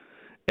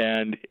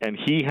 and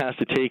he has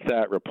to take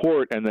that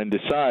report and then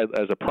decide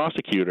as a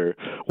prosecutor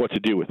what to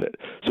do with it.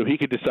 So he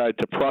could decide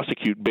to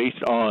prosecute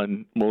based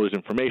on Mueller's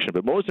information,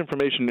 but Mueller's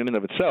information in and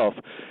of itself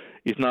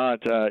is not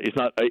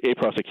a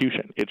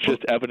prosecution. It's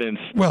just evidence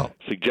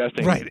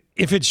suggesting. Right.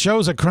 If it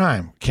shows a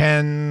crime,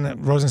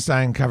 can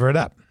Rosenstein cover it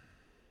up?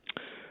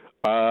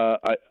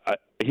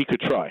 He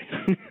could try,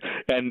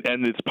 and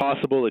it's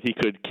possible that he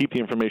could keep the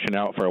information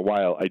out for a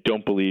while. I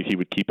don't believe he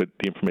would keep the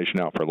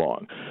information out for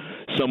long.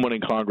 Someone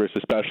in Congress,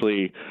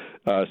 especially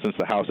since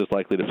the House is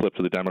likely to flip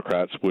to the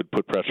Democrats, would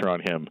put pressure on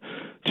him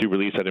to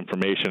release that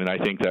information. And I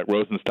think that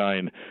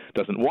Rosenstein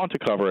doesn't want to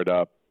cover it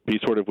up. He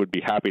sort of would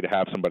be happy to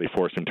have somebody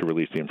force him to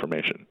release the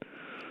information.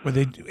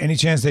 Would any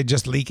chance they'd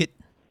just leak it?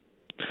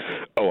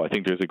 Oh, I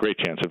think there's a great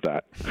chance of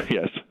that,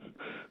 yes.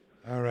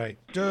 All right.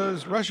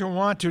 Does Russia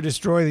want to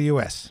destroy the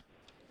U.S.?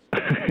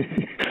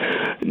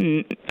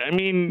 I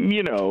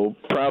mean,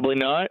 probably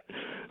not.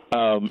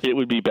 It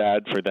would be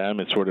bad for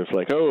them. It's sort of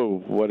like,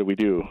 oh, what do we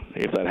do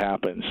if that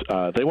happens?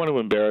 They want to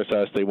embarrass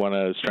us. They want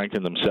to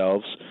strengthen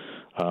themselves,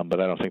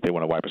 but I don't think they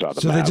want to wipe us off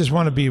the map. So they just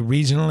want to be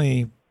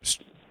regionally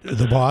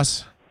the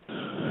boss?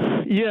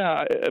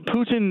 Yeah,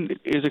 Putin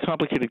is a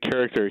complicated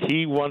character.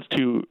 He wants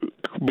to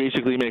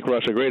basically make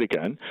Russia great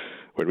again.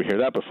 Where did we hear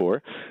that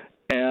before?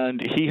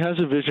 And he has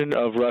a vision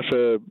of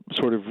Russia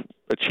sort of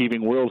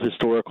achieving world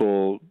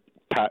historical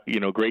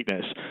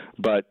greatness,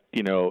 but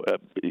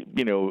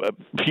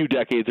a few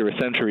decades or a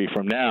century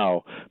from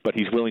now. But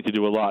he's willing to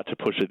do a lot to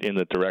push it in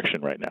that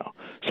direction right now.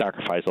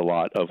 Sacrifice a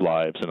lot of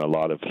lives and a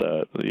lot of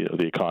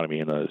the economy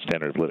and the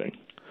standard of living.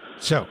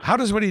 So, how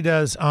does what he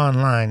does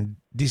online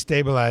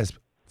destabilize,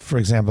 for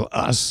example,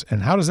 us,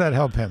 and how does that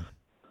help him?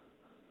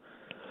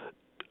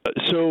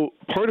 So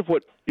part of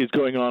what is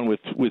going on with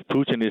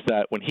Putin is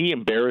that when he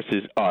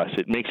embarrasses us,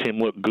 it makes him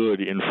look good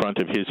in front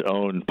of his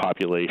own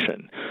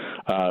population,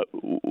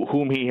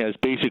 whom he has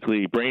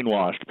basically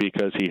brainwashed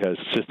because he has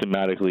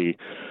systematically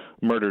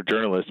murdered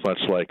journalists, much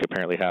like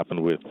apparently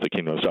happened with the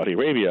Kingdom of Saudi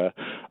Arabia,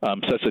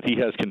 such that he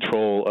has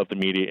control of the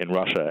media in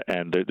Russia,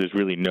 and there's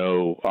really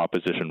no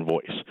opposition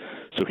voice.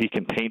 So he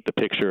can paint the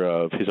picture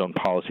of his own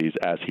policies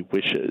as he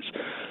wishes.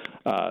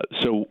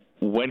 So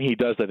when he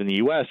does that in the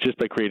U.S., just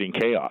by creating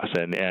chaos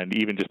and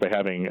even just by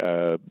having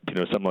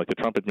someone like the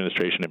Trump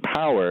administration in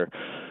power,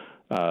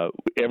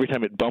 every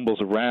time it bumbles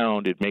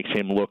around, it makes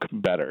him look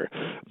better.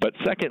 But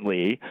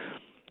secondly,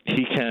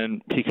 he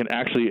can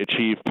actually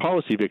achieve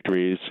policy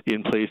victories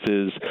in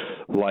places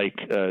like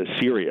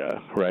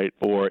Syria, right,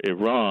 or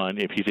Iran,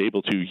 if he's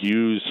able to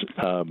use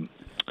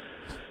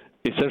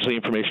essentially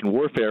information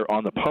warfare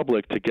on the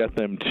public to get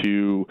them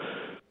to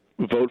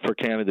vote for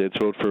candidates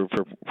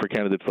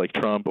like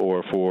Trump,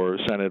 or for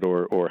Senate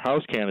or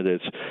House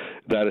candidates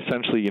that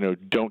essentially,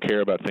 don't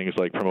care about things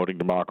like promoting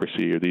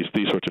democracy or these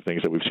sorts of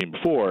things that we've seen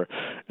before,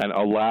 and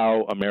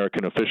allow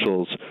American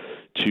officials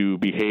to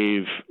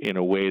behave in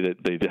a way that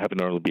they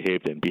haven't normally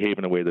behave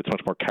in a way that's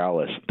much more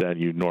callous than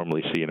you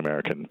normally see in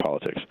American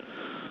politics.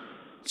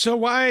 So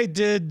why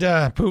did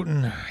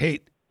Putin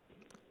hate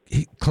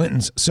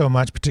Clinton's so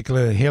much,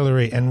 particularly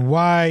Hillary, and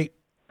why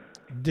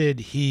did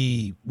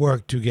he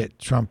work to get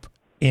Trump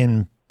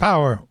in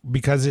power?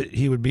 Because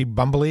he would be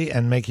bumbly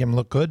and make him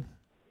look good?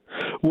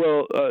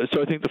 Well,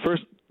 so I think the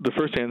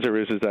first answer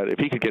is that if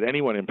he could get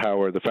anyone in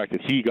power, the fact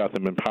that he got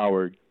them in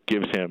power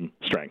gives him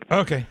strength.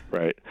 Okay.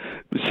 Right.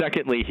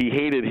 Secondly, he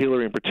hated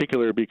Hillary in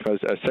particular because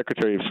as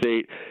Secretary of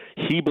State,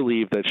 he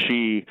believed that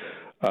she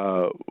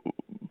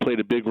played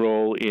a big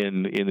role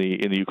in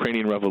the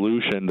Ukrainian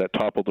revolution that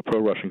toppled the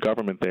pro-Russian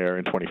government there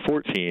in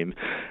 2014,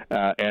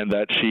 and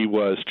that she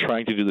was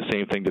trying to do the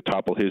same thing to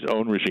topple his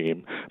own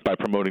regime by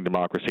promoting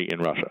democracy in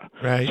Russia.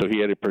 Right. So he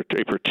had a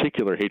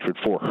particular hatred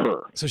for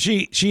her. So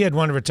she had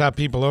one of her top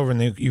people over in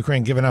the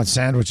Ukraine giving out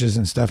sandwiches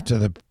and stuff to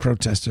the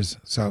protesters.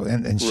 So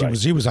and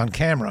she was on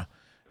camera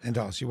and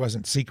all. She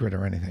wasn't secret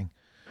or anything.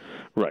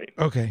 Right.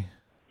 Okay.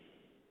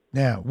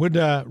 Now, would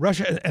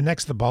Russia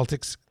annex the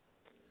Baltics?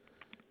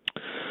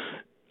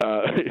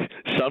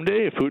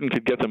 Someday, if Putin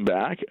could get them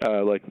back,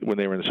 like when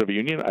they were in the Soviet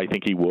Union, I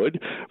think he would,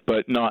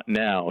 but not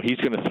now. He's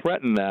going to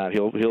threaten that.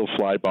 He'll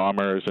fly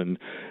bombers and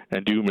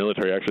do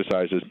military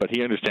exercises, but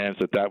he understands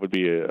that would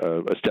be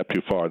a step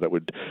too far. It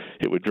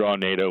would draw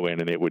NATO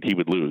in, and he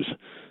would lose.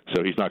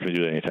 So he's not going to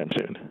do that anytime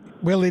soon.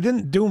 Well, they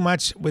didn't do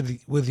much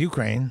with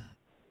Ukraine.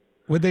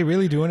 Would they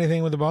really do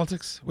anything with the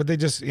Baltics? Would they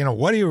just,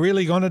 what are you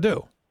really going to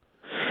do?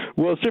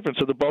 Well, it's different.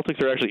 So the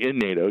Baltics are actually in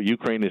NATO.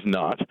 Ukraine is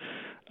not.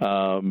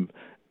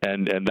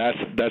 And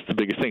that's the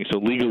biggest thing. So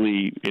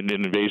legally, an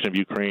invasion of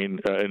Ukraine,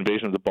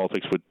 invasion of the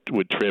Baltics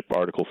would trip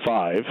Article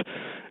 5,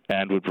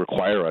 and would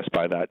require us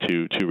by that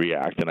to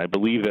react. And I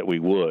believe that we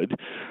would.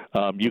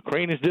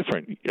 Ukraine is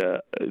different.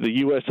 The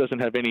U.S. doesn't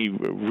have any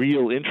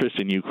real interest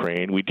in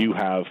Ukraine. We do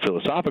have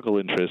philosophical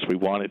interests. We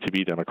want it to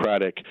be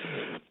democratic.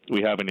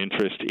 We have an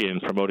interest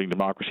in promoting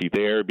democracy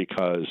there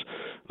because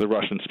the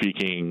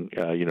Russian-speaking,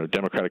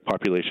 democratic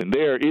population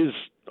there is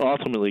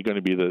ultimately going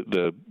to be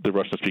the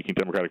Russian-speaking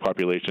democratic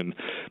population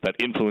that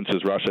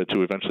influences Russia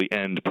to eventually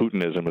end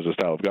Putinism as a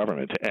style of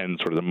government, to end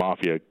sort of the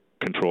mafia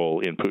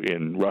control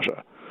in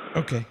Russia.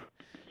 Okay.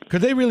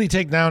 Could they really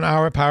take down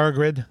our power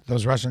grid,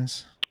 those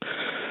Russians?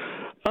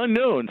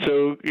 Unknown.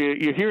 So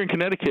you're here in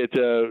Connecticut.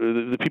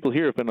 The people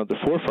here have been at the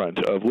forefront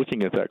of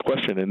looking at that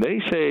question, and they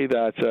say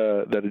that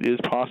it is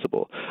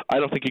possible. I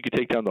don't think you could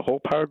take down the whole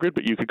power grid,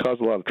 but you could cause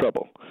a lot of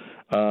trouble.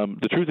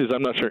 The truth is,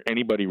 I'm not sure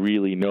anybody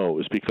really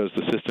knows because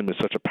the system is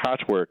such a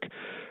patchwork.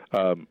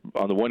 On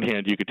the one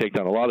hand, you could take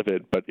down a lot of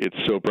it, but it's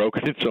so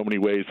broken in so many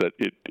ways that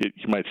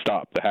you might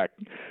stop. The hack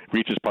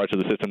reaches parts of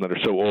the system that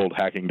are so old,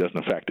 hacking doesn't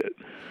affect it.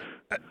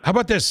 How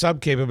about their sub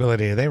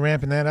capability? Are they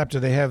ramping that up? Do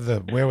they have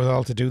the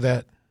wherewithal to do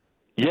that?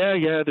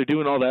 Yeah, they're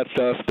doing all that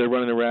stuff. They're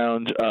running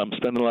around,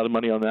 spending a lot of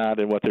money on that,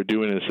 and what they're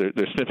doing is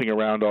they're sniffing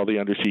around all the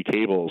undersea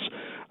cables,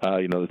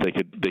 that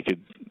they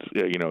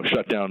could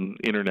shut down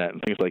internet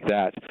and things like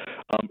that.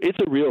 It's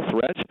a real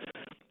threat.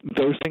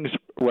 Those things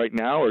right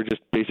now are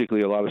just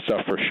basically a lot of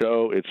stuff for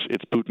show.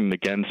 It's Putin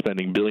again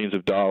spending billions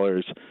of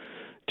dollars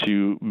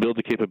to build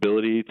the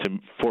capability to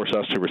force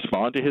us to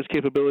respond to his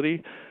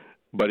capability.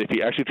 But if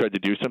he actually tried to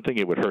do something,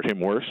 it would hurt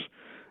him worse.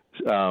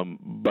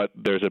 But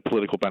there's a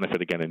political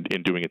benefit, again,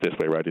 in doing it this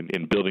way, right?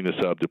 In building the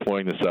sub,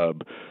 deploying the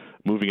sub,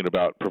 moving it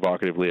about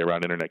provocatively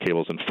around internet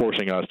cables, and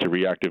forcing us to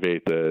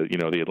reactivate the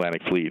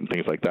Atlantic Fleet and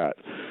things like that.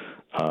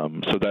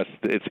 So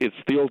it's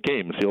the old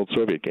game. It's the old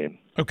Soviet game.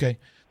 Okay.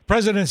 The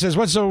president says,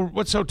 what's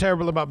so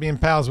terrible about being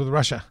pals with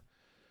Russia?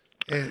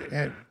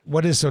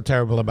 What is so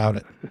terrible about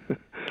it?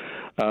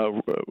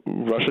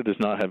 Russia does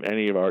not have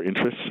any of our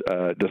interests.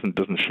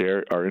 Doesn't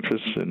share our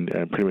interests in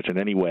pretty much in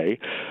any way.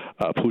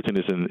 Putin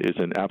is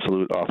an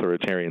absolute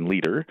authoritarian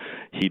leader.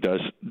 He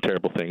does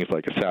terrible things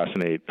like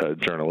assassinate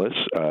journalists.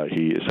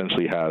 He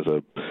essentially has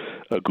a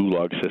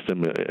gulag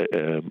system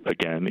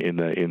again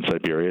in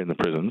Siberia in the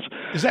prisons.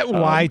 Is that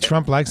why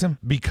Trump likes him?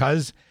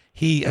 Because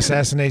he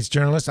assassinates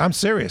journalists? I'm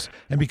serious.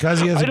 And because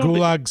he has a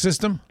gulag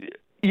system?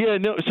 Yeah,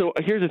 no. So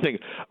here's the thing.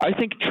 I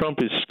think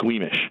Trump is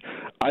squeamish.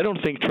 I don't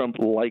think Trump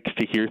likes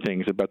to hear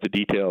things about the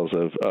details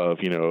of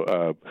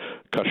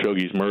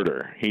Khashoggi's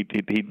murder. He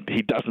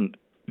doesn't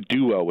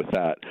do well with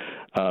that.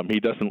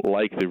 He doesn't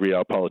like the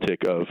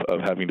realpolitik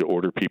of having to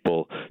order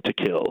people to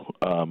kill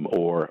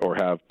or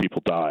have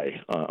people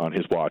die on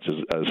his watch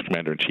as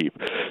commander-in-chief.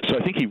 So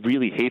I think he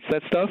really hates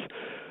that stuff,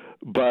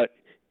 but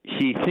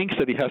he thinks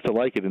that he has to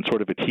like it in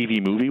sort of a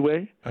TV movie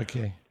way.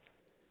 Okay.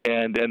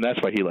 And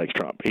that's why he likes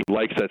Trump. He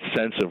likes that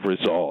sense of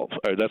resolve.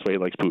 Or that's why he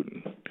likes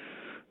Putin.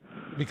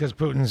 Because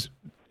Putin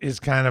is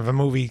kind of a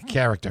movie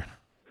character.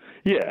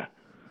 Yeah.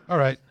 All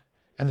right.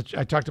 And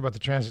I talked about the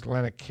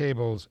transatlantic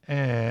cables.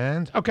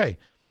 And, okay.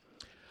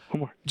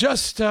 One more.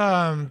 Just,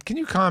 can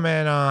you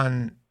comment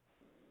on,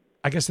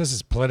 I guess this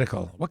is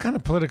political. What kind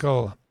of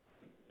political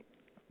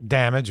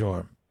damage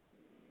or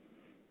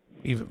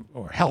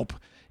help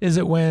is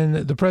it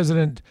when the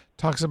president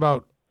talks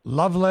about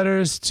love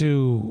letters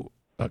to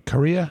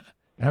Korea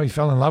and how he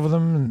fell in love with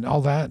them and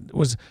all that?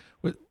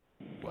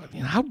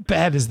 How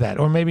bad is that?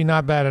 Or maybe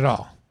not bad at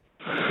all?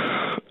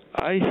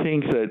 I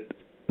think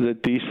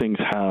that these things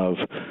have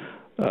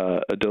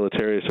a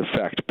deleterious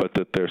effect, but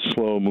that they're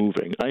slow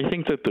moving. I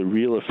think that the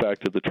real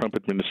effect of the Trump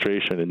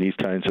administration and these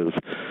kinds of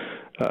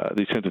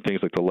things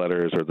like the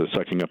letters or the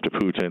sucking up to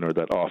Putin or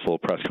that awful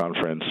press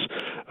conference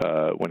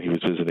when he was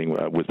visiting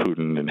with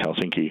Putin in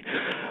Helsinki,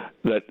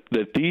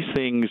 that these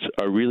things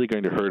are really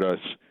going to hurt us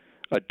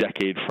a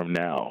decade from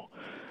now,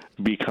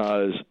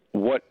 because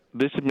what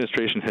this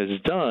administration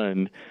has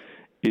done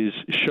is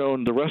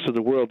shown the rest of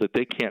the world that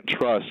they can't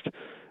trust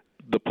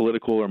the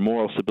political or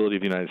moral stability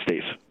of the United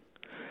States,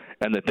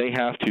 and that they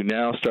have to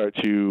now start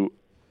to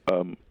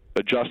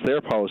adjust their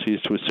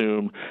policies to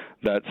assume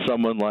that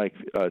someone like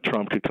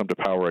Trump could come to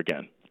power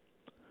again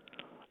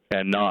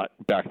and not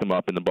back them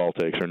up in the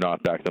Baltics or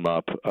not back them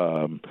up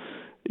in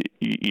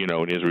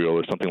Israel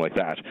or something like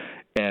that.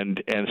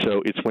 And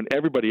so it's when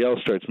everybody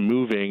else starts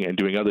moving and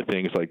doing other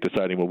things like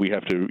deciding, well, we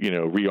have to,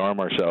 rearm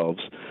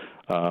ourselves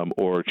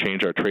or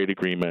change our trade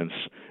agreements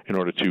in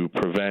order to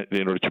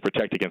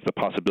protect against the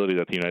possibility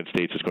that the United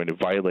States is going to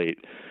violate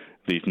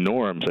these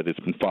norms that it's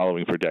been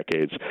following for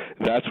decades.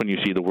 That's when you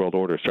see the world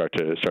order start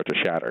to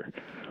shatter.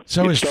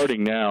 So it's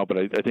starting now, but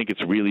I think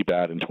it's really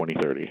bad in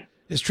 2030.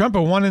 Is Trump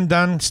a one and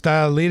done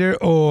style leader,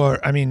 or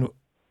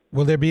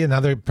will there be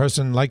another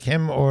person like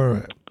him,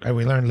 or have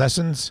we learned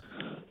lessons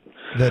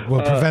that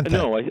will prevent that?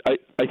 No,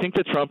 I think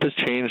that Trump has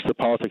changed the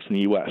politics in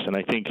the U.S., and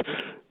I think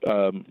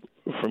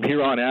from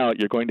here on out,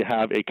 you're going to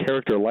have a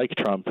character like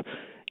Trump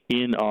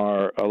in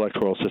our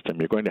electoral system.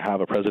 You're going to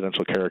have a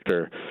presidential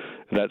character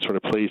that sort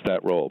of plays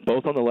that role,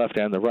 both on the left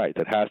and the right,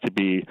 that has to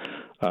be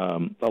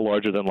a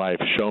larger-than-life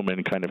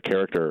showman kind of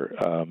character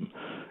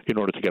in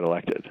order to get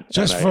elected.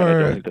 I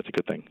don't think that's a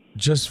good thing.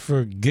 Just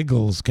for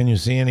giggles, can you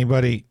see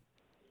anybody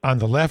on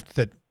the left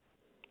that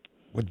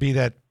would be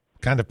that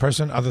kind of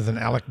person other than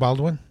Alec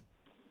Baldwin?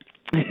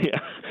 Yeah.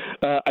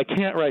 I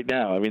can't right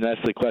now.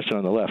 That's the question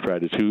on the left,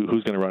 right? Is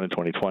who's going to run in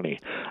 2020?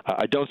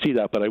 I don't see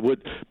that, but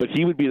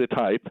he would be the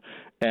type,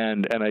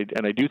 and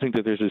I do think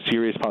that there's a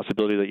serious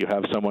possibility that you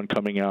have someone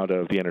coming out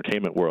of the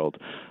entertainment world,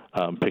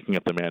 picking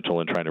up the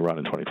mantle and trying to run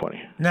in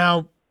 2020.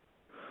 Now,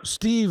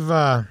 Steve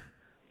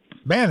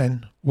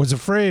Bannon was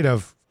afraid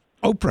of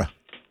Oprah.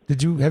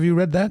 Have you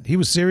read that? He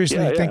was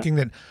seriously thinking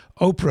that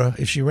Oprah,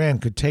 if she ran,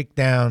 could take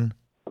down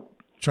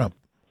Trump.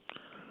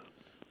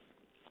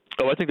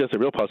 Oh, I think that's a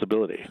real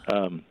possibility.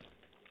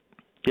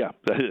 Yeah,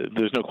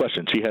 there's no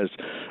question. She has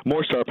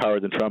more star power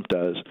than Trump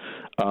does,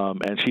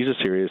 and she's a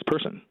serious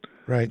person.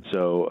 Right.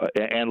 So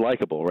and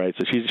likable, right?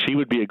 So she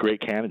would be a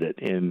great candidate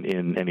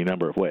in any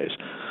number of ways.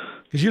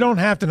 Because you don't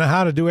have to know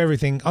how to do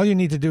everything. All you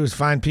need to do is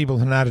find people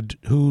who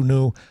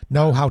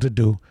know how to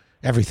do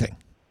everything.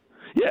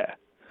 Yeah.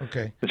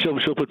 Okay. And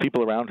she'll put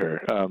people around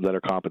her that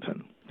are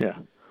competent. Yeah.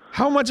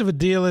 How much of a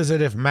deal is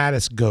it if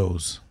Mattis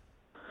goes?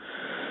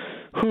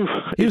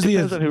 It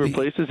depends on who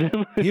replaces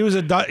him. He was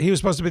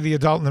supposed to be the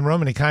adult in the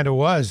room, and he kind of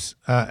was.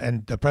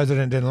 And the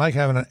president didn't like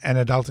having an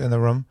adult in the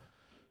room.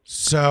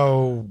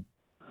 So,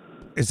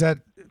 is that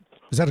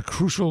a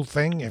crucial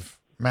thing if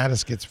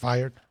Mattis gets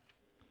fired?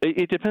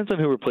 It depends on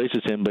who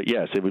replaces him, but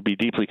yes, it would be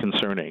deeply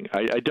concerning.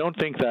 I don't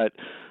think that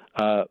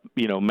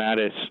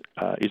Mattis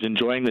is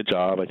enjoying the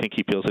job. I think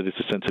he feels that it's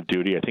a sense of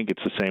duty. I think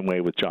it's the same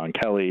way with John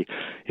Kelly.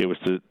 It was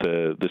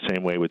the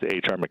same way with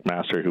H.R.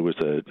 McMaster, who was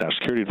the national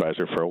security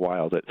advisor for a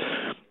while, that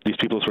these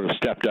people sort of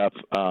stepped up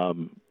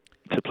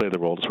to play the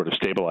role to sort of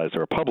stabilize the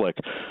republic.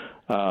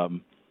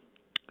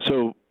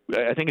 So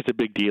I think it's a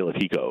big deal if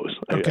he goes.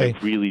 Okay.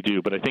 I really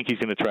do, but I think he's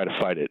going to try to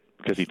fight it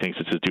because he thinks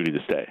it's his duty to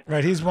stay.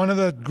 Right. He's one of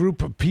the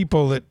group of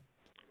people that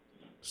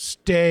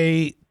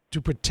stay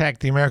to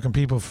protect the American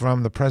people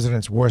from the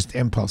president's worst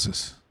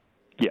impulses.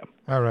 Yeah.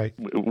 All right.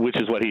 Which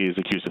is what he is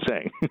accused of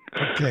saying.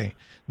 Okay.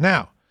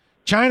 Now,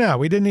 China.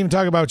 We didn't even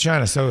talk about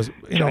China. So,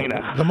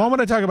 China. The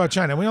moment I talk about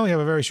China, we only have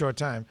a very short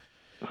time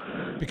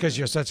because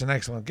you're such an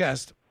excellent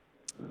guest.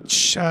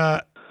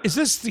 Is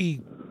this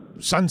the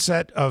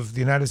sunset of the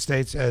United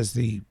States as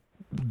the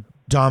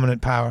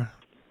dominant power?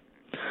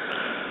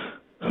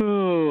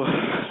 Oh,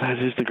 that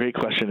is the great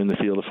question in the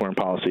field of foreign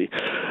policy.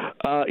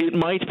 It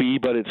might be,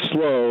 but it's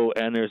slow,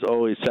 and there's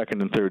always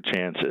second and third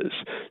chances.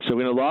 So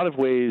in a lot of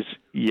ways,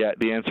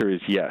 the answer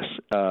is yes,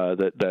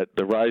 that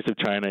the rise of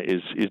China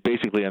is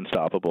basically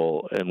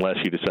unstoppable unless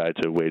you decide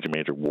to wage a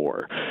major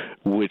war,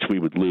 which we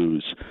would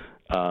lose.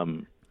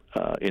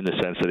 In the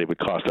sense that it would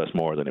cost us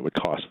more than it would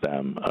cost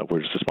them.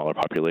 We're just a smaller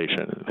population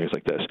and things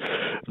like this.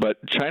 But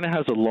China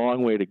has a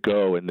long way to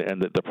go, and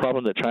the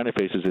problem that China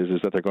faces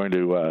is that they're going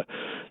to,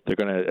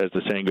 as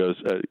the saying goes,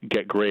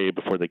 get gray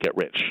before they get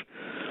rich.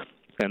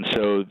 And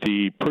so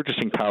the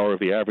purchasing power of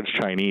the average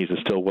Chinese is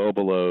still well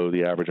below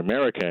the average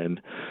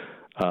American.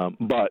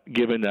 But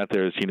given that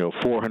there's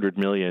 400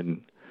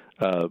 million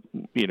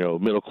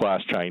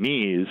middle-class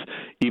Chinese,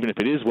 even if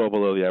it is well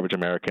below the average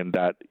American,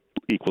 that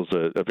equals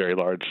a very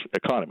large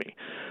economy.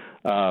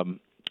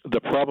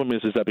 The problem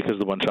is that because of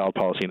the one-child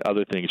policy and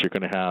other things, you're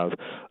going to have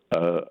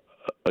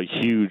a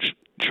huge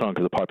chunk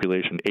of the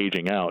population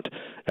aging out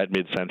at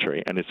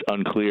mid-century, and it's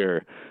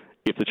unclear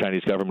if the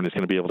Chinese government is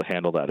going to be able to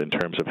handle that in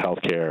terms of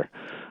health care,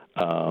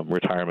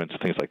 retirements,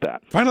 things like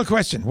that. Final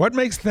question. What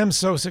makes them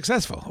so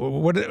successful?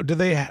 What do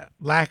they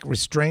lack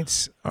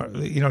restraints? Or,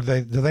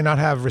 do they not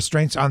have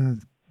restraints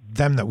on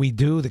them that we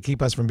do that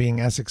keep us from being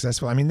as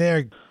successful? I mean,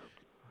 they're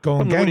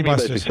going gangbusters. What do you mean by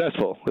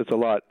successful? That's a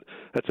lot.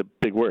 That's a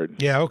big word.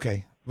 Yeah,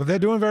 okay. Well, they're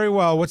doing very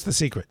well. What's the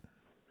secret?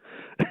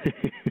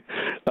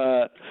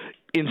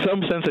 In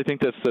some sense, I think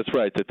that's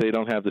right, that they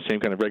don't have the same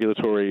kind of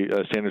regulatory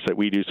standards that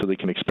we do, so they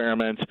can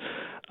experiment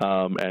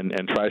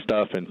and try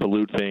stuff and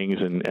pollute things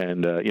and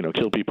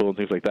kill people and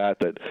things like that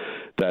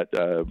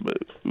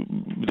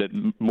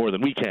more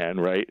than we can,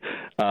 right?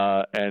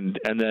 And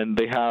then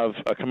they have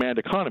a command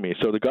economy,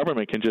 so the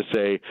government can just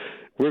say,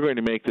 we're going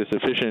to make this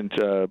efficient,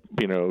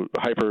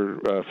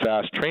 hyper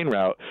fast train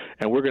route,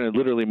 and we're going to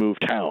literally move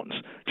towns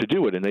to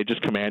do it, and they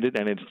just command it,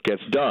 and it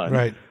gets done.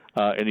 Right.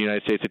 In the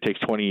United States, it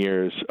takes 20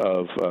 years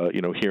of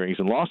hearings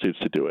and lawsuits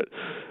to do it.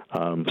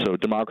 So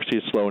democracy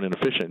is slow and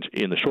inefficient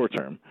in the short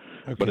term,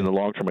 but in the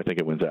long term, I think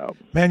it wins out.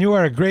 Man, you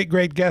are a great,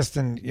 great guest,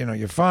 and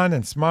you're fun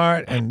and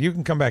smart, and you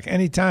can come back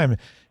anytime.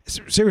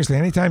 Seriously,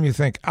 anytime you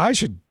think I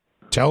should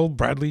tell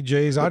Bradley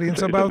Jay's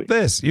audience about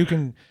this, you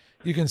can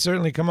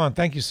certainly come on.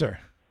 Thank you, sir.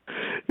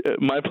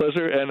 My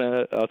pleasure,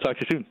 and I'll talk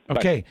to you soon.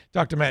 Okay, Bye.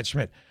 Dr. Matt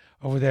Schmidt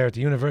over there at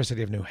the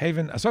University of New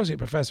Haven, Associate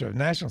Professor of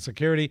National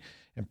Security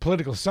and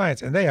Political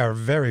Science, and they are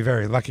very,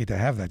 very lucky to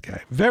have that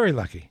guy. Very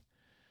lucky.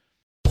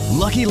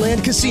 Lucky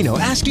Land Casino,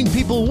 asking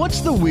people,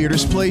 what's the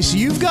weirdest place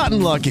you've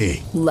gotten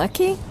lucky?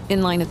 Lucky?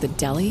 In line at the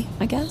deli,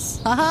 I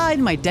guess? Aha,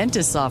 in my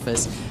dentist's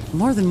office.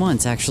 More than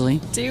once,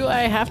 actually. Do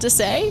I have to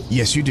say?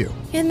 Yes, you do.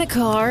 In the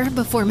car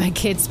before my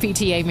kids'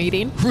 PTA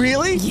meeting.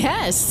 Really?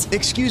 Yes.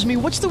 Excuse me,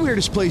 what's the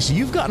weirdest place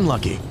you've gotten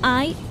lucky?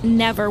 I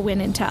never win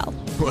and tell.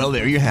 Well,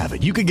 there you have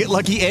it. You can get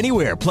lucky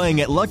anywhere,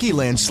 playing at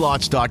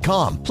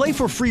LuckyLandSlots.com. Play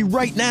for free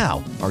right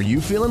now. Are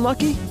you feeling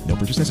lucky? No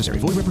purchase necessary.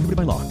 Void where prohibited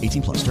by law.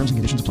 18+. Terms and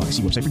conditions apply.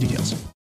 See website for details.